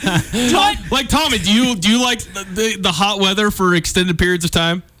 like Tommy, do you like the hot weather for extended periods of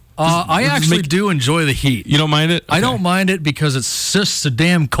time? I actually do enjoy the heat. You don't mind it? Okay. I don't mind it because it's just so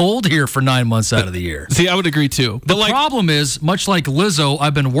damn cold here for 9 months out of the year. See, I would agree too. The problem is, much like Lizzo,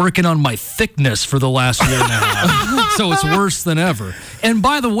 I've been working on my thickness for the last year and a half. So it's worse than ever. And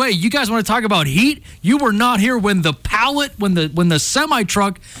by the way, you guys want to talk about heat? You were not here when the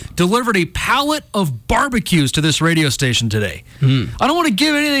semi-truck delivered a pallet of barbecues to this radio station today. I don't want to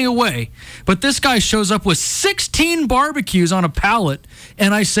give anything away, but this guy shows up with 16 barbecues on a pallet,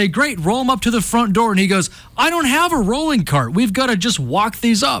 and I say, great, roll them up to the front door. And he goes, I don't have a rolling cart. We've got to just walk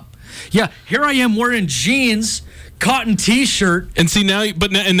these up. Yeah, here I am wearing jeans, cotton T-shirt, and see now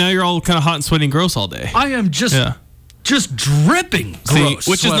you're all kind of hot and sweaty and gross all day. I am just dripping gross,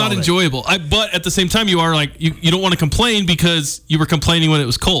 which is not enjoyable. But at the same time, you are like you don't want to complain because you were complaining when it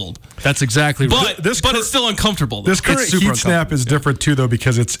was cold. That's exactly right. But it's still uncomfortable. This current heat snap is different too, though,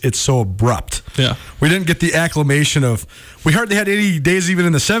 because it's so abrupt. Yeah, we didn't get the acclimation of. We hardly had 80 days even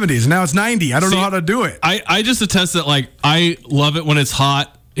in the 70s. And now it's 90. I don't know how to do it. I just attest that I love it when it's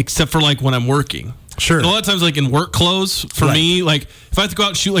hot, except for when I'm working. Sure. And a lot of times in work clothes for me, if I have to go out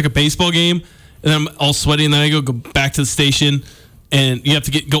and shoot a baseball game and I'm all sweaty and then I go back to the station and you have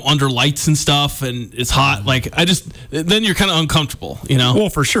to go under lights and stuff and it's hot. Then you're kind of uncomfortable, Well,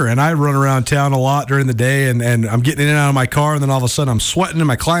 for sure. And I run around town a lot during the day and I'm getting in and out of my car and then all of a sudden I'm sweating and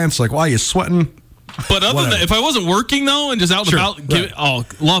my client's like, why are you sweating? But other than that, if I wasn't working though and just out and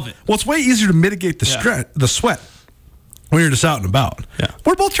about, love it. Well, it's way easier to mitigate the sweat when you're just out and about. Yeah.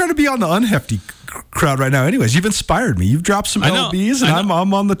 We're both trying to be on the unhefty crowd right now. Anyways, you've inspired me. You've dropped some LBs, and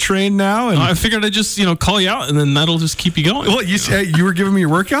I'm on the train now. And I figured I'd just call you out, and then that'll just keep you going. Well, you were giving me your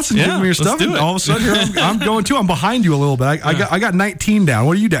workouts and giving me your stuff, and all of a sudden here I'm going too. I'm behind you a little bit. I got 19 down.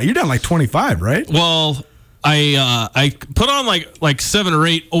 What are you down? You're down 25, right? Well, I put on 7 or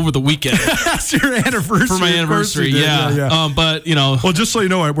 8 over the weekend. That's your anniversary. For my anniversary, yeah. But well, just so you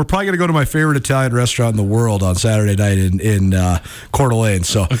know, we're probably gonna go to my favorite Italian restaurant in the world on Saturday night in Coeur d'Alene.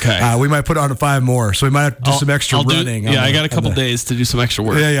 So we might put on 5 more. So we might have to do some extra running. I got a couple days to do some extra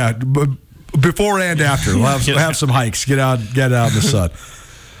work. Yeah. Before and after, we'll have some hikes. Get out in the sun.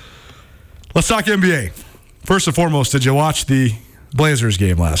 Let's talk NBA. First and foremost, did you watch the Blazers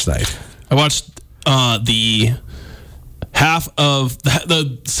game last night? I watched the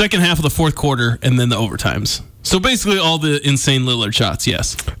second half of the fourth quarter and then the overtimes. So basically all the insane Lillard shots,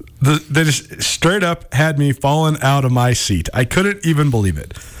 yes. They just straight up had me falling out of my seat. I couldn't even believe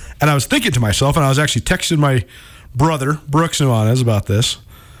it. And I was thinking to myself, and I was actually texting my brother, Brooks Nuanez, about this.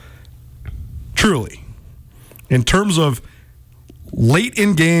 Truly, in terms of late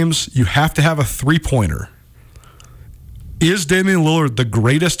in games, you have to have a three-pointer. Is Damian Lillard the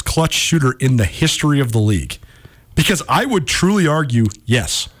greatest clutch shooter in the history of the league? Because I would truly argue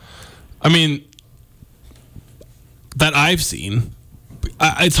yes. I mean, that I've seen.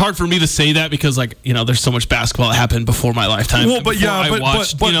 It's hard for me to say that because, there's so much basketball that happened before my lifetime. Well,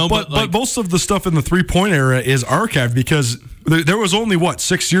 but most of the stuff in the three-point era is archived because there was only,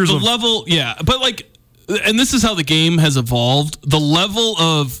 6 years of... The level, yeah. But, and this is how the game has evolved. The level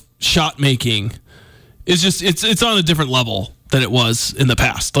of shot making... It's just it's on a different level than it was in the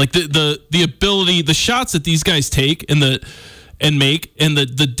past. The ability, the shots that these guys take and make and the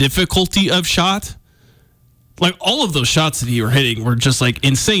difficulty of shot, all of those shots that you were hitting were just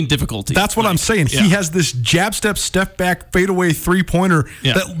insane difficulty. That's what I'm saying. Yeah. He has this jab step back fadeaway 3-pointer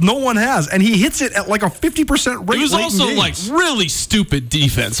that no one has, and he hits it at a 50% rate. It was also really stupid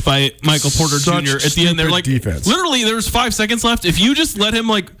defense by Michael Porter Jr. at the end there. Defense. Literally, there was 5 seconds left. If you just let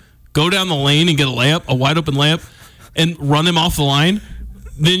him go down the lane and get a wide open layup, and run him off the line,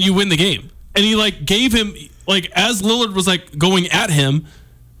 then you win the game. And he gave him as Lillard was going at him,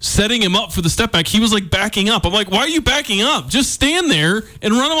 setting him up for the step back. He was backing up. I'm why are you backing up? Just stand there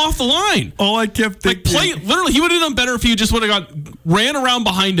and run him off the line. All I kept thinking, literally, he would have done better if he just would have ran around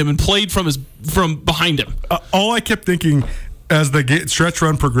behind him and played from behind him. All I kept thinking as the stretch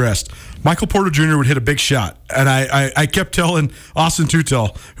run progressed, Michael Porter Jr. would hit a big shot. And I kept telling Austin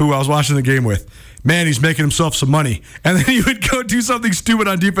Tutel, who I was watching the game with, man, he's making himself some money. And then he would go do something stupid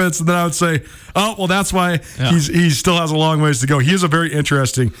on defense, and then I would say, oh, well, that's why he still has a long ways to go. He is a very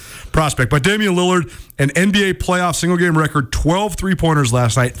interesting prospect. But Damian Lillard, an NBA playoff single-game record, 12 three-pointers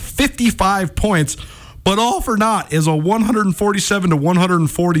last night, 55 points, but all for naught is a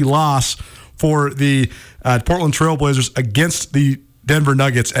 147-140 loss for the Portland Trailblazers against the Denver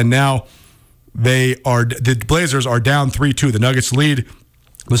Nuggets, and now the Blazers are down 3-2. The Nuggets lead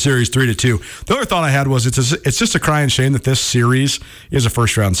the series 3-2. The other thought I had was it's just a crying shame that this series is a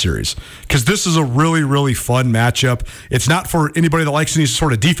first-round series because this is a really, really fun matchup. It's not for anybody that likes any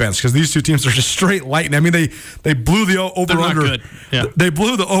sort of defense because these two teams are just straight lightning. I mean, they blew the over-under. Yeah. They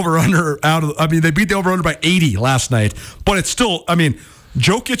blew the over-under out of. I mean, they beat the over-under by 80 last night, but it's still. I mean,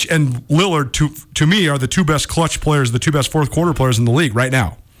 Jokic and Lillard to me are the two best clutch players, the two best fourth quarter players in the league right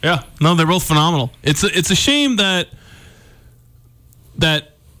now. Yeah, no, they're both phenomenal. It's a shame that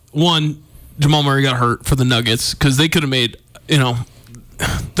one, Jamal Murray got hurt for the Nuggets because they could have made,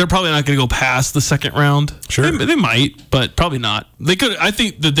 they're probably not going to go past the second round. Sure, they might, but probably not. They could. I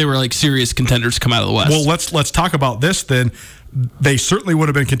think that they were serious contenders to come out of the West. Well, let's talk about this then. They certainly would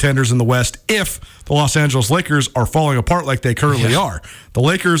have been contenders in the West if the Los Angeles Lakers are falling apart like they currently are. The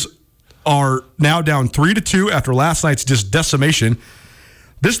Lakers are now down 3-2 after last night's just decimation.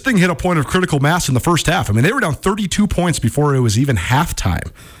 This thing hit a point of critical mass in the first half. I mean, they were down 32 points before it was even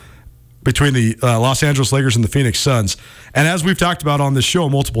halftime between the Los Angeles Lakers and the Phoenix Suns. And as we've talked about on this show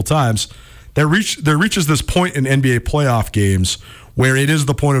multiple times, there reaches this point in NBA playoff games where it is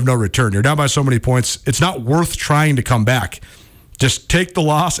the point of no return. You're down by so many points, it's not worth trying to come back. Just take the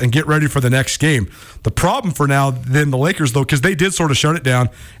loss and get ready for the next game. The problem for now, then the Lakers, though, because they did sort of shut it down,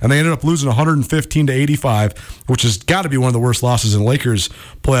 and they ended up losing 115-85, which has got to be one of the worst losses in Lakers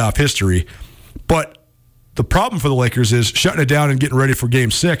playoff history. But the problem for the Lakers is shutting it down and getting ready for Game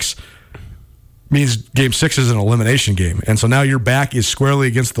 6 means Game 6 is an elimination game. And so now your back is squarely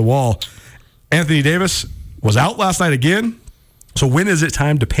against the wall. Anthony Davis was out last night again. So when is it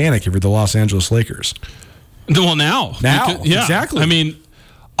time to panic if you're the Los Angeles Lakers? Well, now. Yeah, exactly. I mean,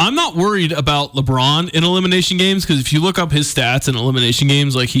 I'm not worried about LeBron in elimination games because if you look up his stats in elimination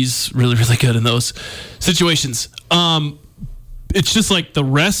games, like he's really, really good in those situations. It's just like the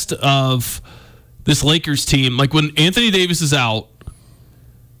rest of this Lakers team. Like when Anthony Davis is out,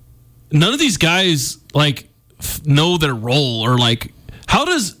 none of these guys like know their role or like how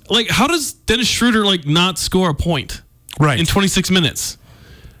does Dennis Schroeder like not score a point in 26 minutes?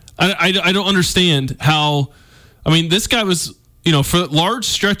 I don't understand how. I mean, this guy was, for large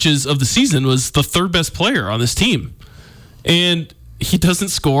stretches of the season was the third best player on this team, and he doesn't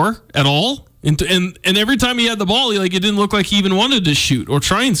score at all. And every time he had the ball, it didn't look like he even wanted to shoot or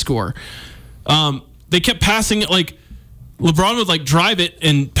try and score. They kept passing it like LeBron would like drive it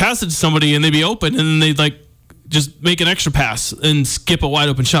and pass it to somebody, and they'd be open, and then they'd like just make an extra pass and skip a wide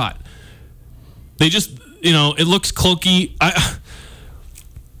open shot. They just, it looks clunky.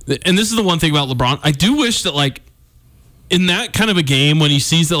 And this is the one thing about LeBron. I do wish that, like, in that kind of a game when he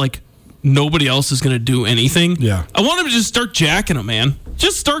sees that, like, nobody else is going to do anything. Yeah. I want him to just start jacking them, man.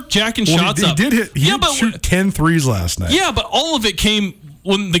 Just start jacking shots up. He did shoot 10 threes last night. Yeah, but all of it came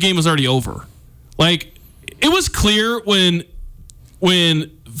when the game was already over. Like, it was clear when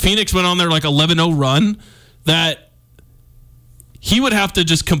Phoenix went on their, like, 11-0 run that he would have to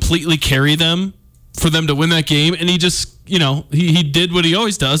just completely carry them for them to win that game, and he just, he did what he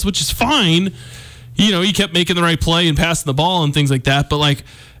always does, which is fine. He kept making the right play and passing the ball and things like that, but like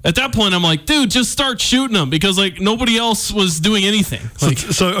at that point, I'm like, dude, just start shooting them because like nobody else was doing anything.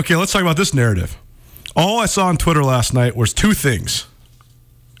 So okay, let's talk about this narrative. All I saw on Twitter last night was two things.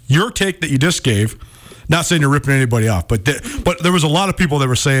 Your take that you just gave, not saying you're ripping anybody off, but there was a lot of people that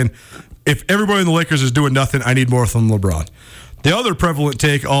were saying, if everybody in the Lakers is doing nothing, I need more from LeBron. The other prevalent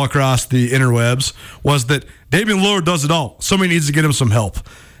take all across the interwebs was that Damian Lillard does it all. Somebody needs to get him some help.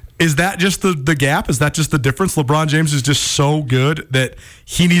 Is that just the gap? Is that just the difference? LeBron James is just so good that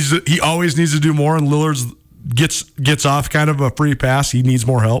he always needs to do more, and Lillard gets off kind of a free pass. He needs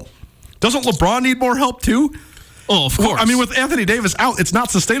more help. Doesn't LeBron need more help too? Oh, of course. I mean, with Anthony Davis out, it's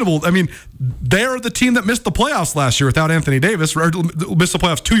not sustainable. I mean, they're the team that missed the playoffs last year without Anthony Davis, or missed the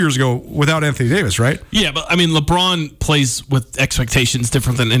playoffs 2 years ago without Anthony Davis, right? Yeah, but I mean, LeBron plays with expectations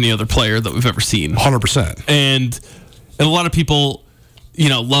different than any other player that we've ever seen. 100%. And a lot of people,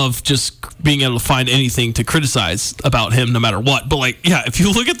 love just being able to find anything to criticize about him no matter what. But like, yeah, if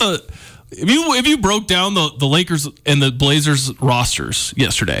you look at if you broke down the Lakers and the Blazers rosters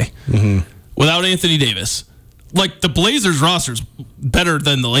yesterday without Anthony Davis, like the Blazers roster's better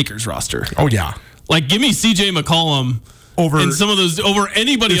than the Lakers roster. Oh yeah. Like give me CJ McCollum over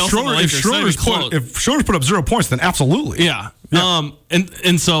anybody else on the Lakers. If Schroeder put up 0 points, then absolutely. Yeah.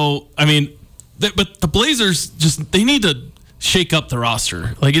 And so I mean, but the Blazers they need to shake up the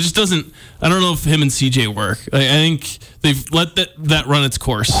roster. Like it just doesn't. I don't know if him and CJ work. I think they've let that run its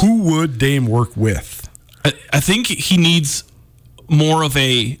course. Who would Dame work with? I think he needs more of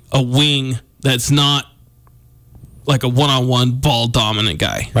a wing that's not like a one-on-one ball dominant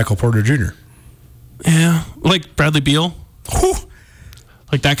guy. Michael Porter Jr. Yeah, like Bradley Beal. Whew.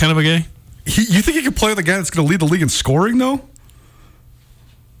 Like that kind of a guy. You think he could play with a guy that's going to lead the league in scoring though?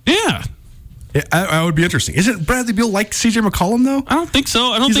 Yeah. I would be interesting. Isn't Bradley Beal like CJ McCollum though? I don't think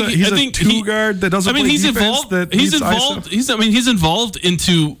so. He's a two guard that doesn't play defense. He's involved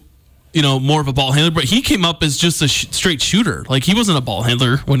into more of a ball handler, but he came up as just a straight shooter. Like he wasn't a ball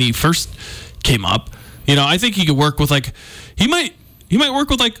handler when he first came up. I think he could work with he might work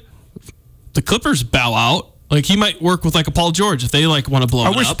with the Clippers bow out. Like he might work with a Paul George if they want to blow it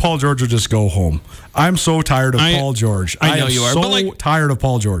up. I wish Paul George would just go home. I'm so tired of Paul George. I know you are. So tired of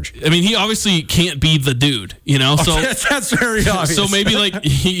Paul George. I mean, he obviously can't be the dude, So that's very obvious. So maybe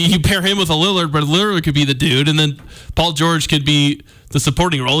you pair him with a Lillard, but Lillard could be the dude, and then Paul George could be the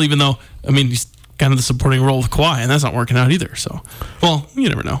supporting role. Even though he's kind of the supporting role with Kawhi, and that's not working out either. So, well, you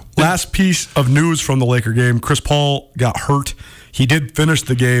never know. Last piece of news from the Laker game: Chris Paul got hurt. He did finish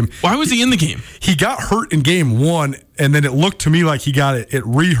the game. Why was he in the game? He got hurt in game 1, and then it looked to me like he got it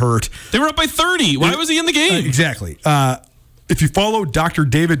re-hurt. They were up by 30. Why was he in the game? Exactly. If you follow Dr.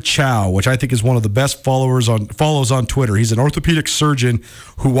 David Chow, which I think is one of the best follows on Twitter, he's an orthopedic surgeon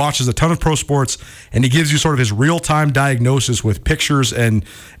who watches a ton of pro sports, and he gives you sort of his real-time diagnosis with pictures and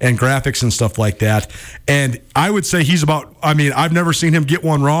graphics and stuff like that. And I would say I've never seen him get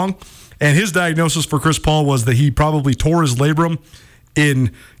one wrong. And his diagnosis for Chris Paul was that he probably tore his labrum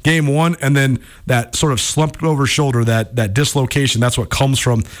in game 1, and then that sort of slumped over shoulder, that dislocation, that's what comes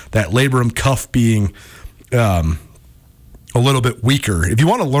from that labrum cuff being a little bit weaker. If you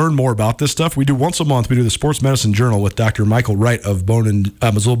want to learn more about this stuff, we do once a month. We do the Sports Medicine Journal with Dr. Michael Wright of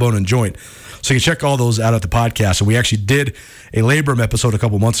Missoula Bone and Joint. So you can check all those out at the podcast. And we actually did a labrum episode a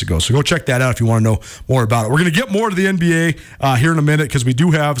couple months ago. So go check that out if you want to know more about it. We're going to get more to the NBA here in a minute because we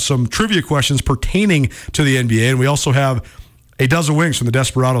do have some trivia questions pertaining to the NBA. And we also have a dozen wings from the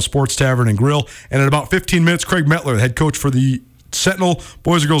Desperado Sports Tavern and Grill. And in about 15 minutes, Craig Metler, the head coach for the Sentinel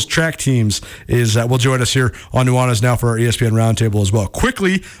boys and girls track teams, will join us here on Nuanez Now for our ESPN Roundtable as well.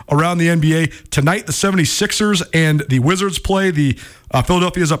 Quickly, around the NBA, tonight the 76ers and the Wizards play. The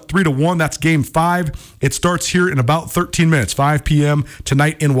Philadelphia is up 3-1. That's game 5. It starts here in about 13 minutes, 5 p.m.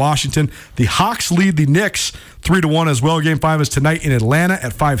 tonight in Washington. The Hawks lead the Knicks 3-1 as well. Game 5 is tonight in Atlanta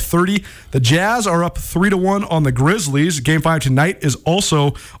at 5:30. The Jazz are up 3-1 on the Grizzlies. Game 5 tonight is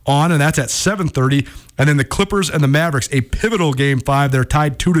also on, and that's at 7:30. And then the Clippers and the Mavericks, a pivotal game 5. They're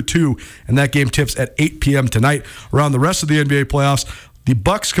tied 2-2, and that game tips at 8 p.m. tonight. Around the rest of the NBA playoffs, the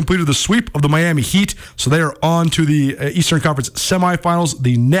Bucks completed the sweep of the Miami Heat, so they are on to the Eastern Conference semifinals.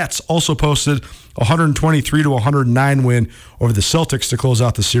 The Nets also posted a 123-109 win over the Celtics to close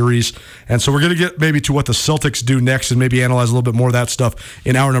out the series. And so we're going to get maybe to what the Celtics do next and maybe analyze a little bit more of that stuff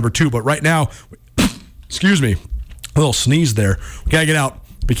in hour number 2. But right now, excuse me, a little sneeze there. We got to get out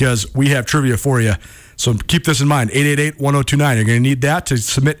because we have trivia for you. So keep this in mind, 888-1029. You're going to need that to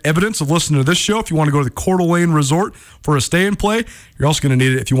submit evidence of listening to this show. If you want to go to the Coeur d'Alene Resort for a stay and play, you're also going to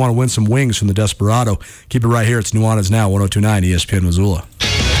need it if you want to win some wings from the Desperado. Keep it right here. It's Nuanez Now, 1029 ESPN Missoula.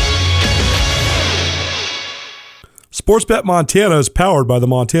 Sportsbet Montana is powered by the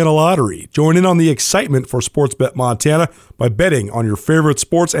Montana Lottery. Join in on the excitement for Sportsbet Montana by betting on your favorite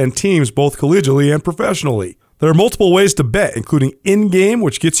sports and teams both collegially and professionally. There are multiple ways to bet, including in-game,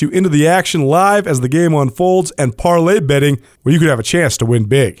 which gets you into the action live as the game unfolds, and parlay betting, where you could have a chance to win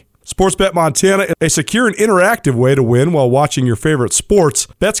big. Sportsbet Montana is a secure and interactive way to win while watching your favorite sports.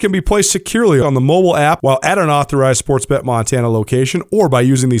 Bets can be placed securely on the mobile app while at an authorized Sportsbet Montana location or by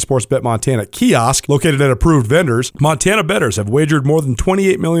using the Sportsbet Montana kiosk located at approved vendors. Montana bettors have wagered more than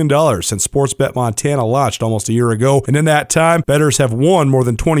 $28 million since Sportsbet Montana launched almost a year ago, and in that time, bettors have won more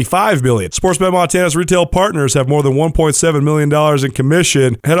than $25 million. Sportsbet Montana's retail partners have more than $1.7 million in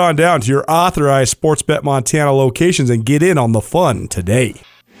commission. Head on down to your authorized Sportsbet Montana locations and get in on the fun today.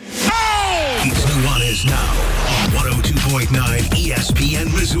 It's Nuanez Now on 102.9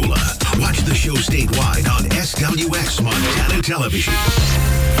 ESPN Missoula. Watch the show statewide on SWX Montana Television.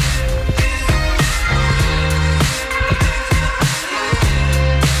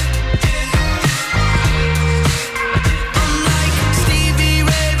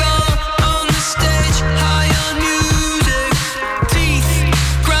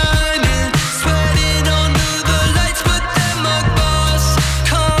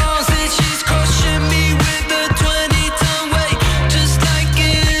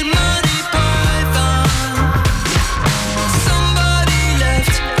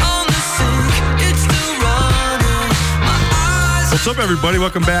 What's up, everybody?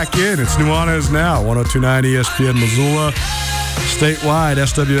 Welcome back in. It's Nuanez Now, 1029 ESPN Missoula, statewide,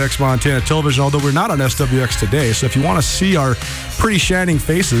 SWX Montana Television, although we're not on SWX today. So if you want to see our pretty shining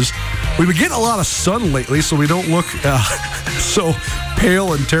faces, we've been getting a lot of sun lately, so we don't look so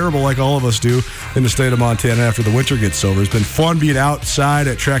pale and terrible like all of us do in the state of Montana after the winter gets over. It's been fun being outside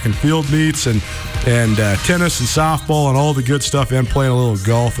at track and field meets and tennis and softball and all the good stuff, and playing a little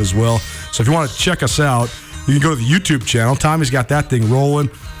golf as well. So if you want to check us out, you can go to the YouTube channel. Tommy's got that thing rolling.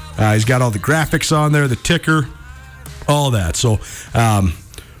 He's got all the graphics on there, the ticker, all that. So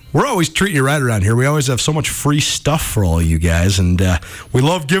we're always treating you right around here. We always have so much free stuff for all you guys, and we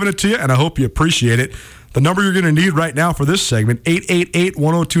love giving it to you, and I hope you appreciate it. The number you're going to need right now for this segment,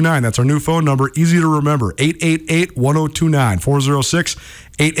 888-1029. That's our new phone number, easy to remember, 888-1029,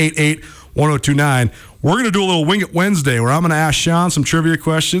 406-888-1029. we're going to do a little Wing It Wednesday where I'm going to ask Sean some trivia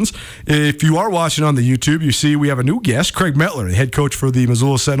questions. If you are watching on the YouTube, you see we have a new guest. Craig Mettler, the head coach for the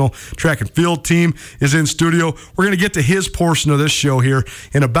Missoula Sentinel track and field team, is in studio. We're going to get to his portion of this show here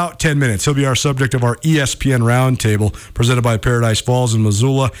in about 10 minutes. He'll be our subject of our ESPN Roundtable presented by Paradise Falls in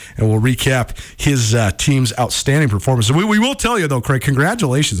Missoula, and we'll recap his team's outstanding performance. And we will tell you, though, Craig,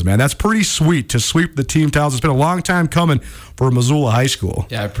 congratulations, man. That's pretty sweet to sweep the team titles. It's been a long time coming for Missoula High School.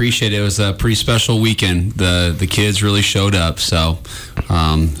 Yeah, I appreciate it. It was a pretty special weekend. The kids really showed up, so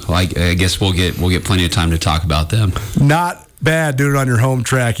I guess we'll get plenty of time to talk about them. Not bad doing it on your home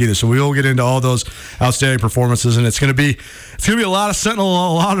track either. So we will get into all those outstanding performances, and it's going to be a lot of Sentinel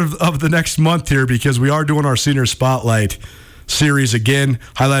a lot of the next month here because we are doing our senior spotlight series again,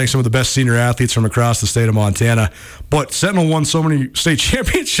 highlighting some of the best senior athletes from across the state of Montana. But Sentinel won so many state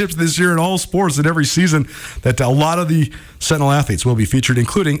championships this year in all sports and every season that a lot of the Sentinel athletes will be featured,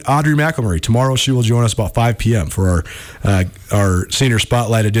 including Audrey McElmurray. Tomorrow she will join us about 5 p.m. for our senior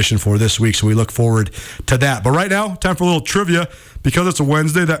spotlight edition for this week, so we look forward to that. But right now, time for a little trivia. Because it's a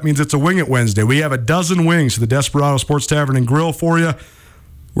Wednesday, that means it's a Wing It Wednesday. We have a dozen wings to the Desperado Sports Tavern and Grill for you.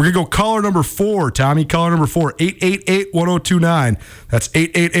 We're going to go caller number 4, Tommy. Caller number 4, 888-1029. That's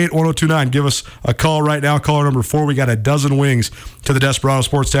 888-1029. Give us a call right now. Caller number 4. We got a dozen wings to the Desperado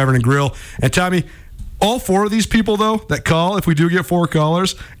Sports Tavern and Grill. And, Tommy, all 4 of these people, though, that call, if we do get 4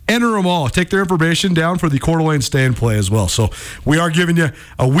 callers, enter them all. Take their information down for the Coeur d'Alene Stay and Play as well. So we are giving you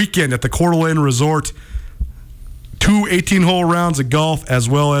a weekend at the Coeur d'Alene Resort, 2 18-hole rounds of golf, as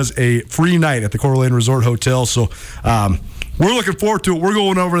well as a free night at the Coeur d'Alene Resort Hotel. So, we're looking forward to it. We're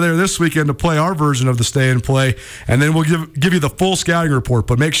going over there this weekend to play our version of the Stay and Play, and then we'll give you the full scouting report.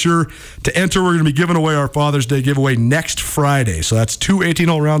 But make sure to enter. We're going to be giving away our Father's Day giveaway next Friday. So that's 2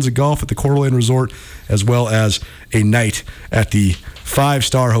 18-hole rounds of golf at the Coeur d'Alene Resort, as well as a night at the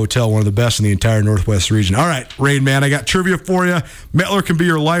 5-star hotel, one of the best in the entire Northwest region. All right, Rain Man, I got trivia for you. Mettler can be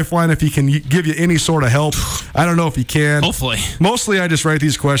your lifeline if he can give you any sort of help. I don't know if he can. Hopefully. Mostly I just write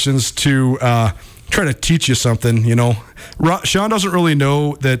these questions to try to teach you something, you know. Sean doesn't really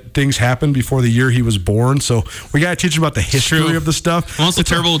know that things happened before the year he was born, so we got to teach him about the history of the stuff. I'm also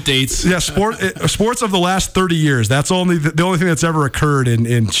terrible with dates. Yeah, sports of the last 30 years. That's the only thing that's ever occurred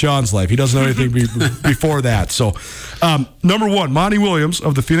in Sean's life. He doesn't know anything before that. So, number 1, Monty Williams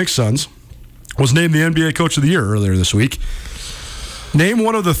of the Phoenix Suns was named the NBA Coach of the Year earlier this week. Name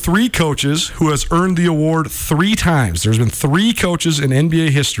one of the 3 coaches who has earned the award 3 times. There's been 3 coaches in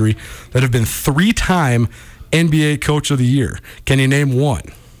NBA history that have been 3-time NBA Coach of the Year. Can you name one?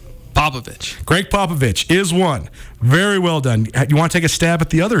 Popovich. Greg Popovich is one. Very well done. You want to take a stab at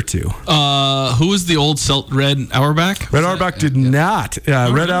the other 2? Who was the old Red Auerbach? Red Auerbach did not.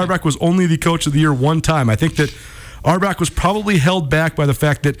 Red Auerbach was only the Coach of the Year 1 time. I think that Auerbach was probably held back by the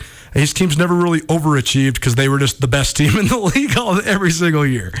fact that his teams never really overachieved because they were just the best team in the league every single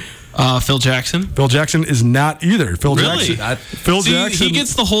year. Phil Jackson. Phil Jackson is not either. Phil really? Jackson. He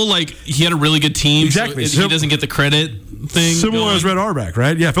gets the whole, he had a really good team. Exactly. So he doesn't get the credit thing. Similar as Red Auerbach,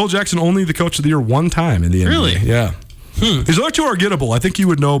 right? Yeah, Phil Jackson only the Coach of the Year 1 time in the NBA. Really? Yeah. These other 2 are gettable. I think you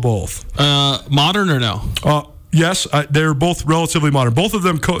would know both. Modern or no? Yes, they're both relatively modern. Both of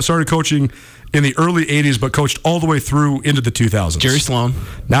them started coaching in the early 80s, but coached all the way through into the 2000s. Jerry Sloan.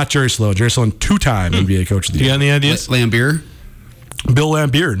 Not Jerry Sloan. Jerry Sloan, 2-time NBA Coach of the Year. You got any ideas? Lambier? Bill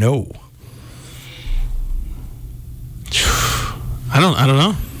Lambier, no. I don't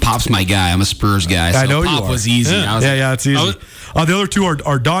know. Pop's my guy. I'm a Spurs guy. So I know Pop you are. was easy. Yeah, it's easy. The other 2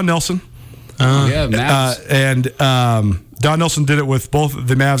 are Don Nelson. Mavs. And Don Nelson did it with both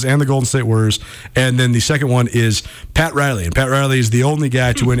the Mavs and the Golden State Warriors. And then the second one is Pat Riley. And Pat Riley is the only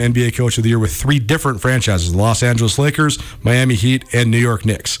guy to win NBA Coach of the Year with 3 different franchises: the Los Angeles Lakers, Miami Heat, and New York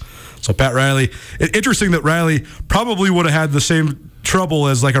Knicks. So Pat Riley, interesting that Riley probably would have had the same trouble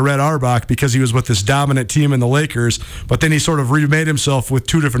as like a Red Auerbach because he was with this dominant team in the Lakers, but then he sort of remade himself with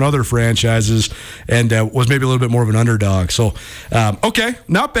 2 different other franchises and was maybe a little bit more of an underdog. So, okay,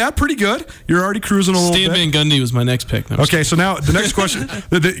 not bad, pretty good. You're already cruising a little bit. Stan Van Gundy was my next pick. Okay, so now the next question,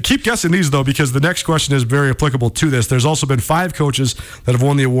 keep guessing these though, because the next question is very applicable to this. There's also been 5 coaches that have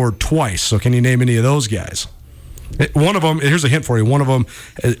won the award twice. So can you name any of those guys? One of them, here's a hint for you, one of them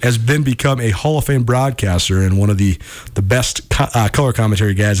has then become a Hall of Fame broadcaster and one of the best color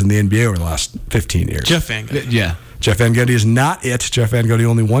commentary guys in the NBA over the last 15 years. Jeff Van Gundy. Yeah. Jeff Van Gundy is not it. Jeff Van Gundy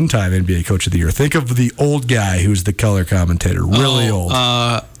only 1-time NBA Coach of the Year. Think of the old guy who's the color commentator, really old.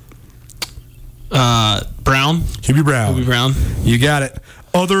 Brown. Hubie Brown. Hubie Brown. You got it.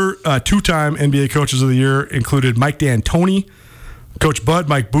 Other 2-time NBA Coaches of the Year included Mike D'Antoni, Coach Bud,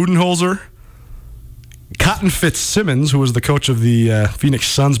 Mike Budenholzer, Cotton Fitzsimmons, who was the coach of the Phoenix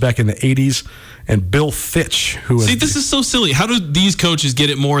Suns back in the 80s, and Bill Fitch, who was... See, this is so silly. How do these coaches get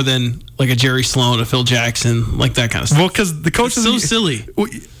it more than like a Jerry Sloan, a Phil Jackson, like that kind of stuff? Well, because the coaches... It's so silly. What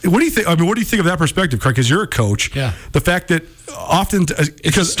do you think? I mean, what do you think of that perspective, Craig? Because you're a coach. Yeah. The fact that often...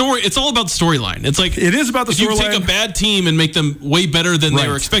 It's a story. It's all about the storyline. It's like... It is about the storyline. If you take a bad team and make them way better than Right. they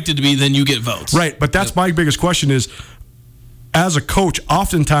were expected to be, then you get votes. Right, but that's my biggest question is, as a coach,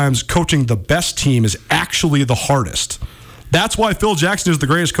 oftentimes coaching the best team is actually the hardest. That's why Phil Jackson is the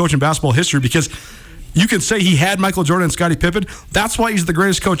greatest coach in basketball history, because you can say he had Michael Jordan and Scottie Pippen. That's why he's the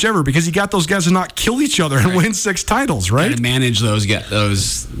greatest coach ever, because he got those guys to not kill each other and win 6 titles, right? To manage those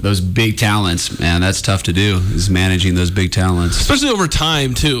big talents, man, that's tough to do, is managing those big talents. Especially over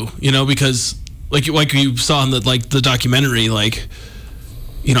time, too, because like you saw in the documentary,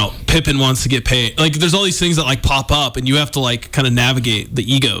 Pippen wants to get paid. Like, there's all these things that pop up, and you have to kind of navigate the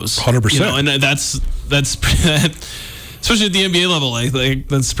egos. 100%. And that's especially at the NBA level,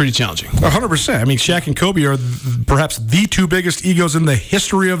 that's pretty challenging. 100%. I mean, Shaq and Kobe are perhaps the 2 biggest egos in the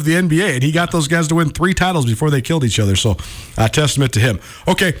history of the NBA, and he got those guys to win 3 titles before they killed each other. So, testament to him.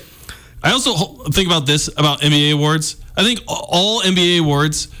 Okay. I also think about this about NBA awards. I think all NBA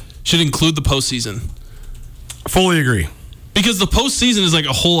awards should include the postseason. Fully agree. Because the postseason is like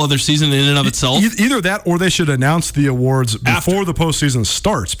a whole other season in and of itself. Either that, or they should announce the awards before the postseason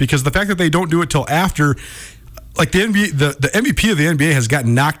starts. Because the fact that they don't do it till after, like the NBA, the MVP of the NBA has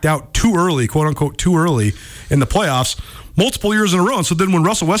gotten knocked out too early, quote unquote, too early in the playoffs, multiple years in a row. And so then when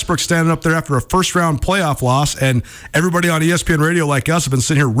Russell Westbrook's standing up there after a first-round playoff loss, and everybody on ESPN radio like us have been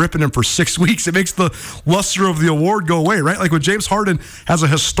sitting here ripping him for 6 weeks, it makes the luster of the award go away, right? Like when James Harden has a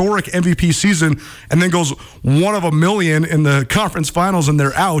historic MVP season and then goes 1 of a million in the conference finals and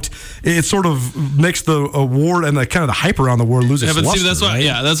they're out, it sort of makes the award and the kind of the hype around the award lose its luster. That's why,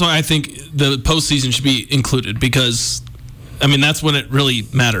 right? that's why I think the postseason should be included, because that's when it really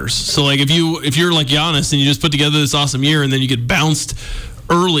matters. So, if you're like Giannis and you just put together this awesome year and then you get bounced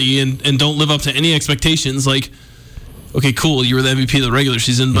early and don't live up to any expectations, okay, cool, you were the MVP of the regular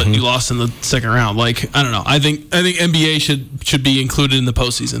season, but you lost in the second round. I don't know. I think NBA should be included in the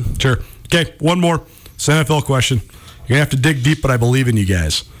postseason. Sure. Okay, one more. It's an NFL question. You're going to have to dig deep, but I believe in you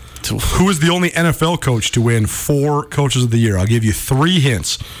guys. Who is the only NFL coach to win 4 Coaches of the Year? I'll give you 3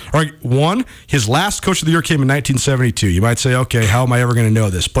 hints. All right, 1, his last Coach of the Year came in 1972. You might say, okay, how am I ever going to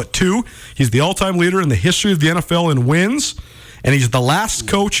know this? But 2, he's the all-time leader in the history of the NFL in wins, and he's the last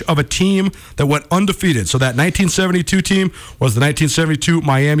coach of a team that went undefeated. So that 1972 team was the 1972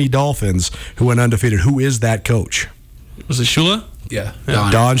 Miami Dolphins, who went undefeated. Who is that coach? Was it Shula? Yeah.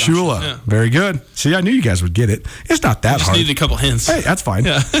 Don Shula. Yeah. Very good. See, I knew you guys would get it. It's not that hard. Just needed a couple hints. Hey, that's fine.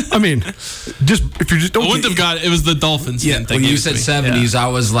 Yeah. I mean, if you just don't. I wouldn't have got it. It was the Dolphins. Yeah. When you said 70s, I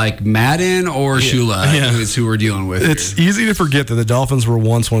was like Madden or Shula is who we're dealing with. It's easy to forget that the Dolphins were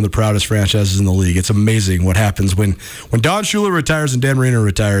once one of the proudest franchises in the league. It's amazing what happens when Don Shula retires and Dan Marino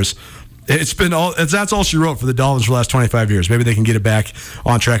retires. That's all she wrote for the Dolphins for the last 25 years. Maybe they can get it back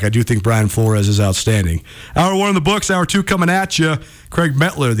on track. I do think Brian Flores is outstanding. Hour 1 in the books, hour 2 coming at you. Craig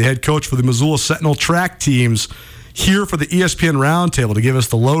Mettler, the head coach for the Missoula Sentinel track teams, here for the ESPN Roundtable to give us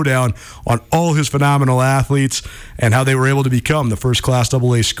the lowdown on all his phenomenal athletes and how they were able to become the first Class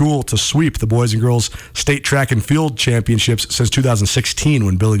AA school to sweep the boys and girls state track and field championships since 2016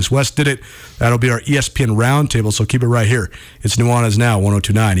 when Billings West did it. That'll be our ESPN Roundtable, so keep it right here. It's Nuanez Now,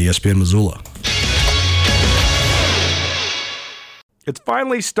 102.9 ESPN Missoula. It's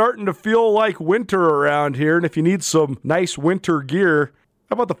finally starting to feel like winter around here, and if you need some nice winter gear,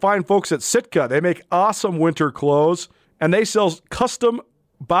 how about the fine folks at Sitka? They make awesome winter clothes, and they sell custom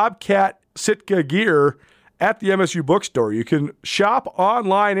Bobcat Sitka gear at the MSU Bookstore. You can shop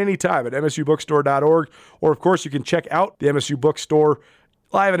online anytime at msubookstore.org, or, of course, you can check out the MSU Bookstore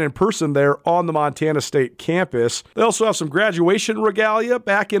live and in person there on the Montana State campus. They also have some graduation regalia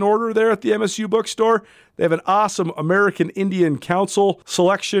back in order there at the MSU Bookstore. They have an awesome American Indian Council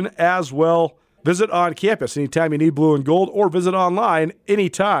selection as well. Visit on campus anytime you need blue and gold, or visit online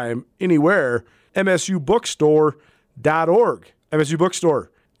anytime, anywhere, msubookstore.org. MSU Bookstore,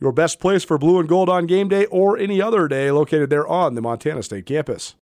 your best place for blue and gold on game day or any other day, located there on the Montana State campus.